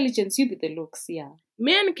the intelligence, you be the looks, yeah.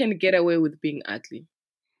 Men can get away with being ugly.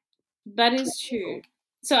 That is true.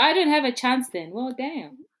 So I don't have a chance then. Well,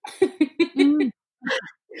 damn.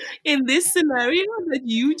 In this scenario that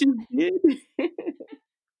you just did.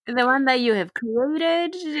 The one that you have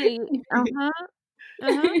created.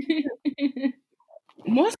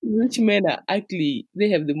 Most rich men are ugly. They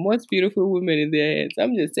have the most beautiful women in their heads.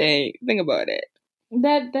 I'm just saying. Think about it.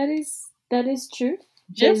 That is true.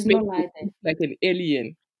 There's no lie there. Like an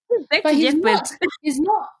alien. But he's not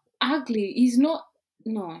ugly. He's not.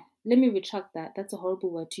 No, let me retract that. That's a horrible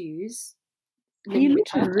word to use. I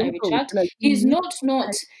retract. Like, he's not.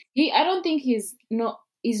 I don't think he's not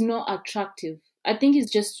attractive. I think he's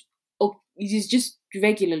just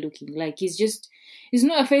regular looking. Like he's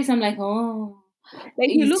not a face I'm like, oh. Like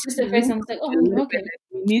he looks just a face I'm like, oh, okay.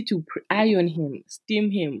 You need to iron him,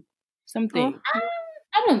 steam him, something.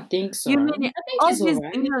 I don't think so. You mean I think all these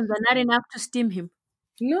demons are not enough to steam him?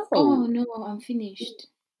 No. Oh no, I'm finished.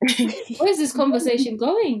 Where's this conversation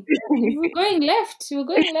going? We're going left.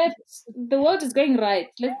 The world is going right.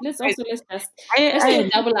 Let's do a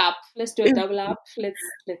double up. Let's do a double up. Let's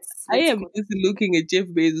I am just looking at Jeff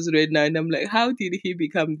Bezos right now, and I'm like, how did he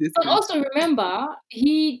become this? But also remember,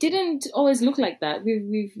 he didn't always look like that.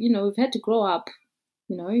 We've had to grow up.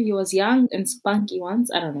 He was young and spunky once.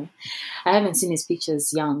 I don't know. I haven't seen his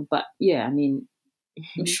pictures young, but yeah, I mean.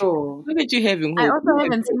 I'm sure. Look at you having hope. I also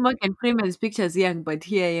haven't seen Morgan Freeman's pictures young, but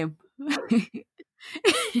here I am.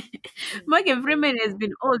 Morgan Freeman has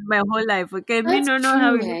been old my whole life, okay? We don't know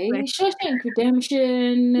how he looks like. Shawshank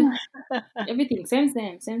Redemption. Everything. Same.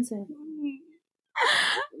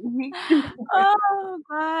 Oh,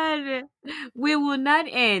 God. We will not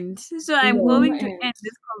end. So I'm going to end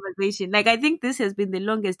this conversation. Like, I think this has been the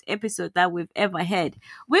longest episode that we've ever had.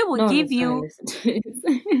 We will give you...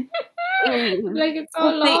 Like it's so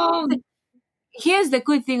long. Here's the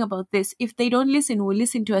good thing about this: if they don't listen, we'll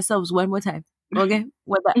listen to ourselves one more time. Okay,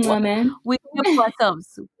 we clap for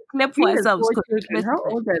ourselves. How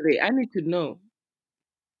old are they? I need to know.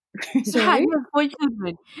 Sorry? 4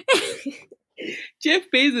 children. Jeff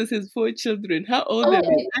Bezos has 4 children. How old are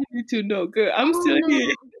they? I need to know, girl. I'm still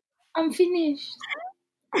here. I'm finished.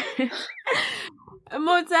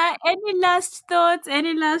 Mota, any last thoughts?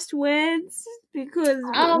 Any last words? Because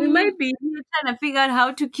we might be trying to figure out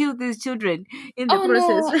how to kill these children in the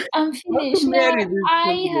process. No, I'm finished.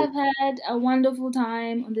 I have had a wonderful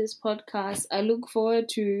time on this podcast. I look forward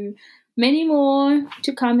to many more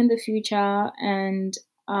to come in the future, and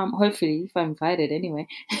hopefully, if I'm invited anyway.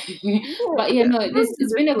 But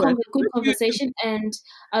it's been a good conversation, and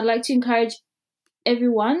I'd like to encourage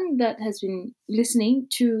everyone that has been listening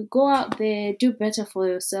to go out there, do better for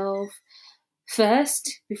yourself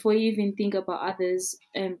first before you even think about others.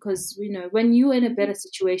 Because when you're in a better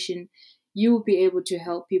situation, you will be able to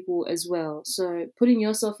help people as well. So putting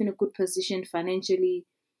yourself in a good position financially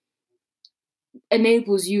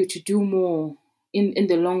enables you to do more in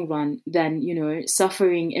the long run than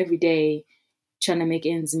suffering every day trying to make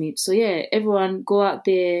ends meet. So yeah, everyone go out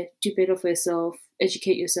there, do better for yourself,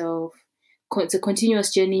 educate yourself. It's a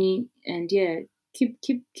continuous journey, and keep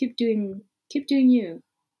doing you.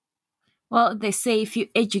 Well, they say if you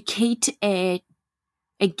educate a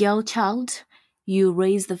girl child, you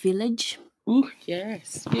raise the village. Ooh,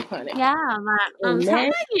 yes. Speak on it. Yeah, man. I'm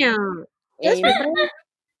telling you. Yes,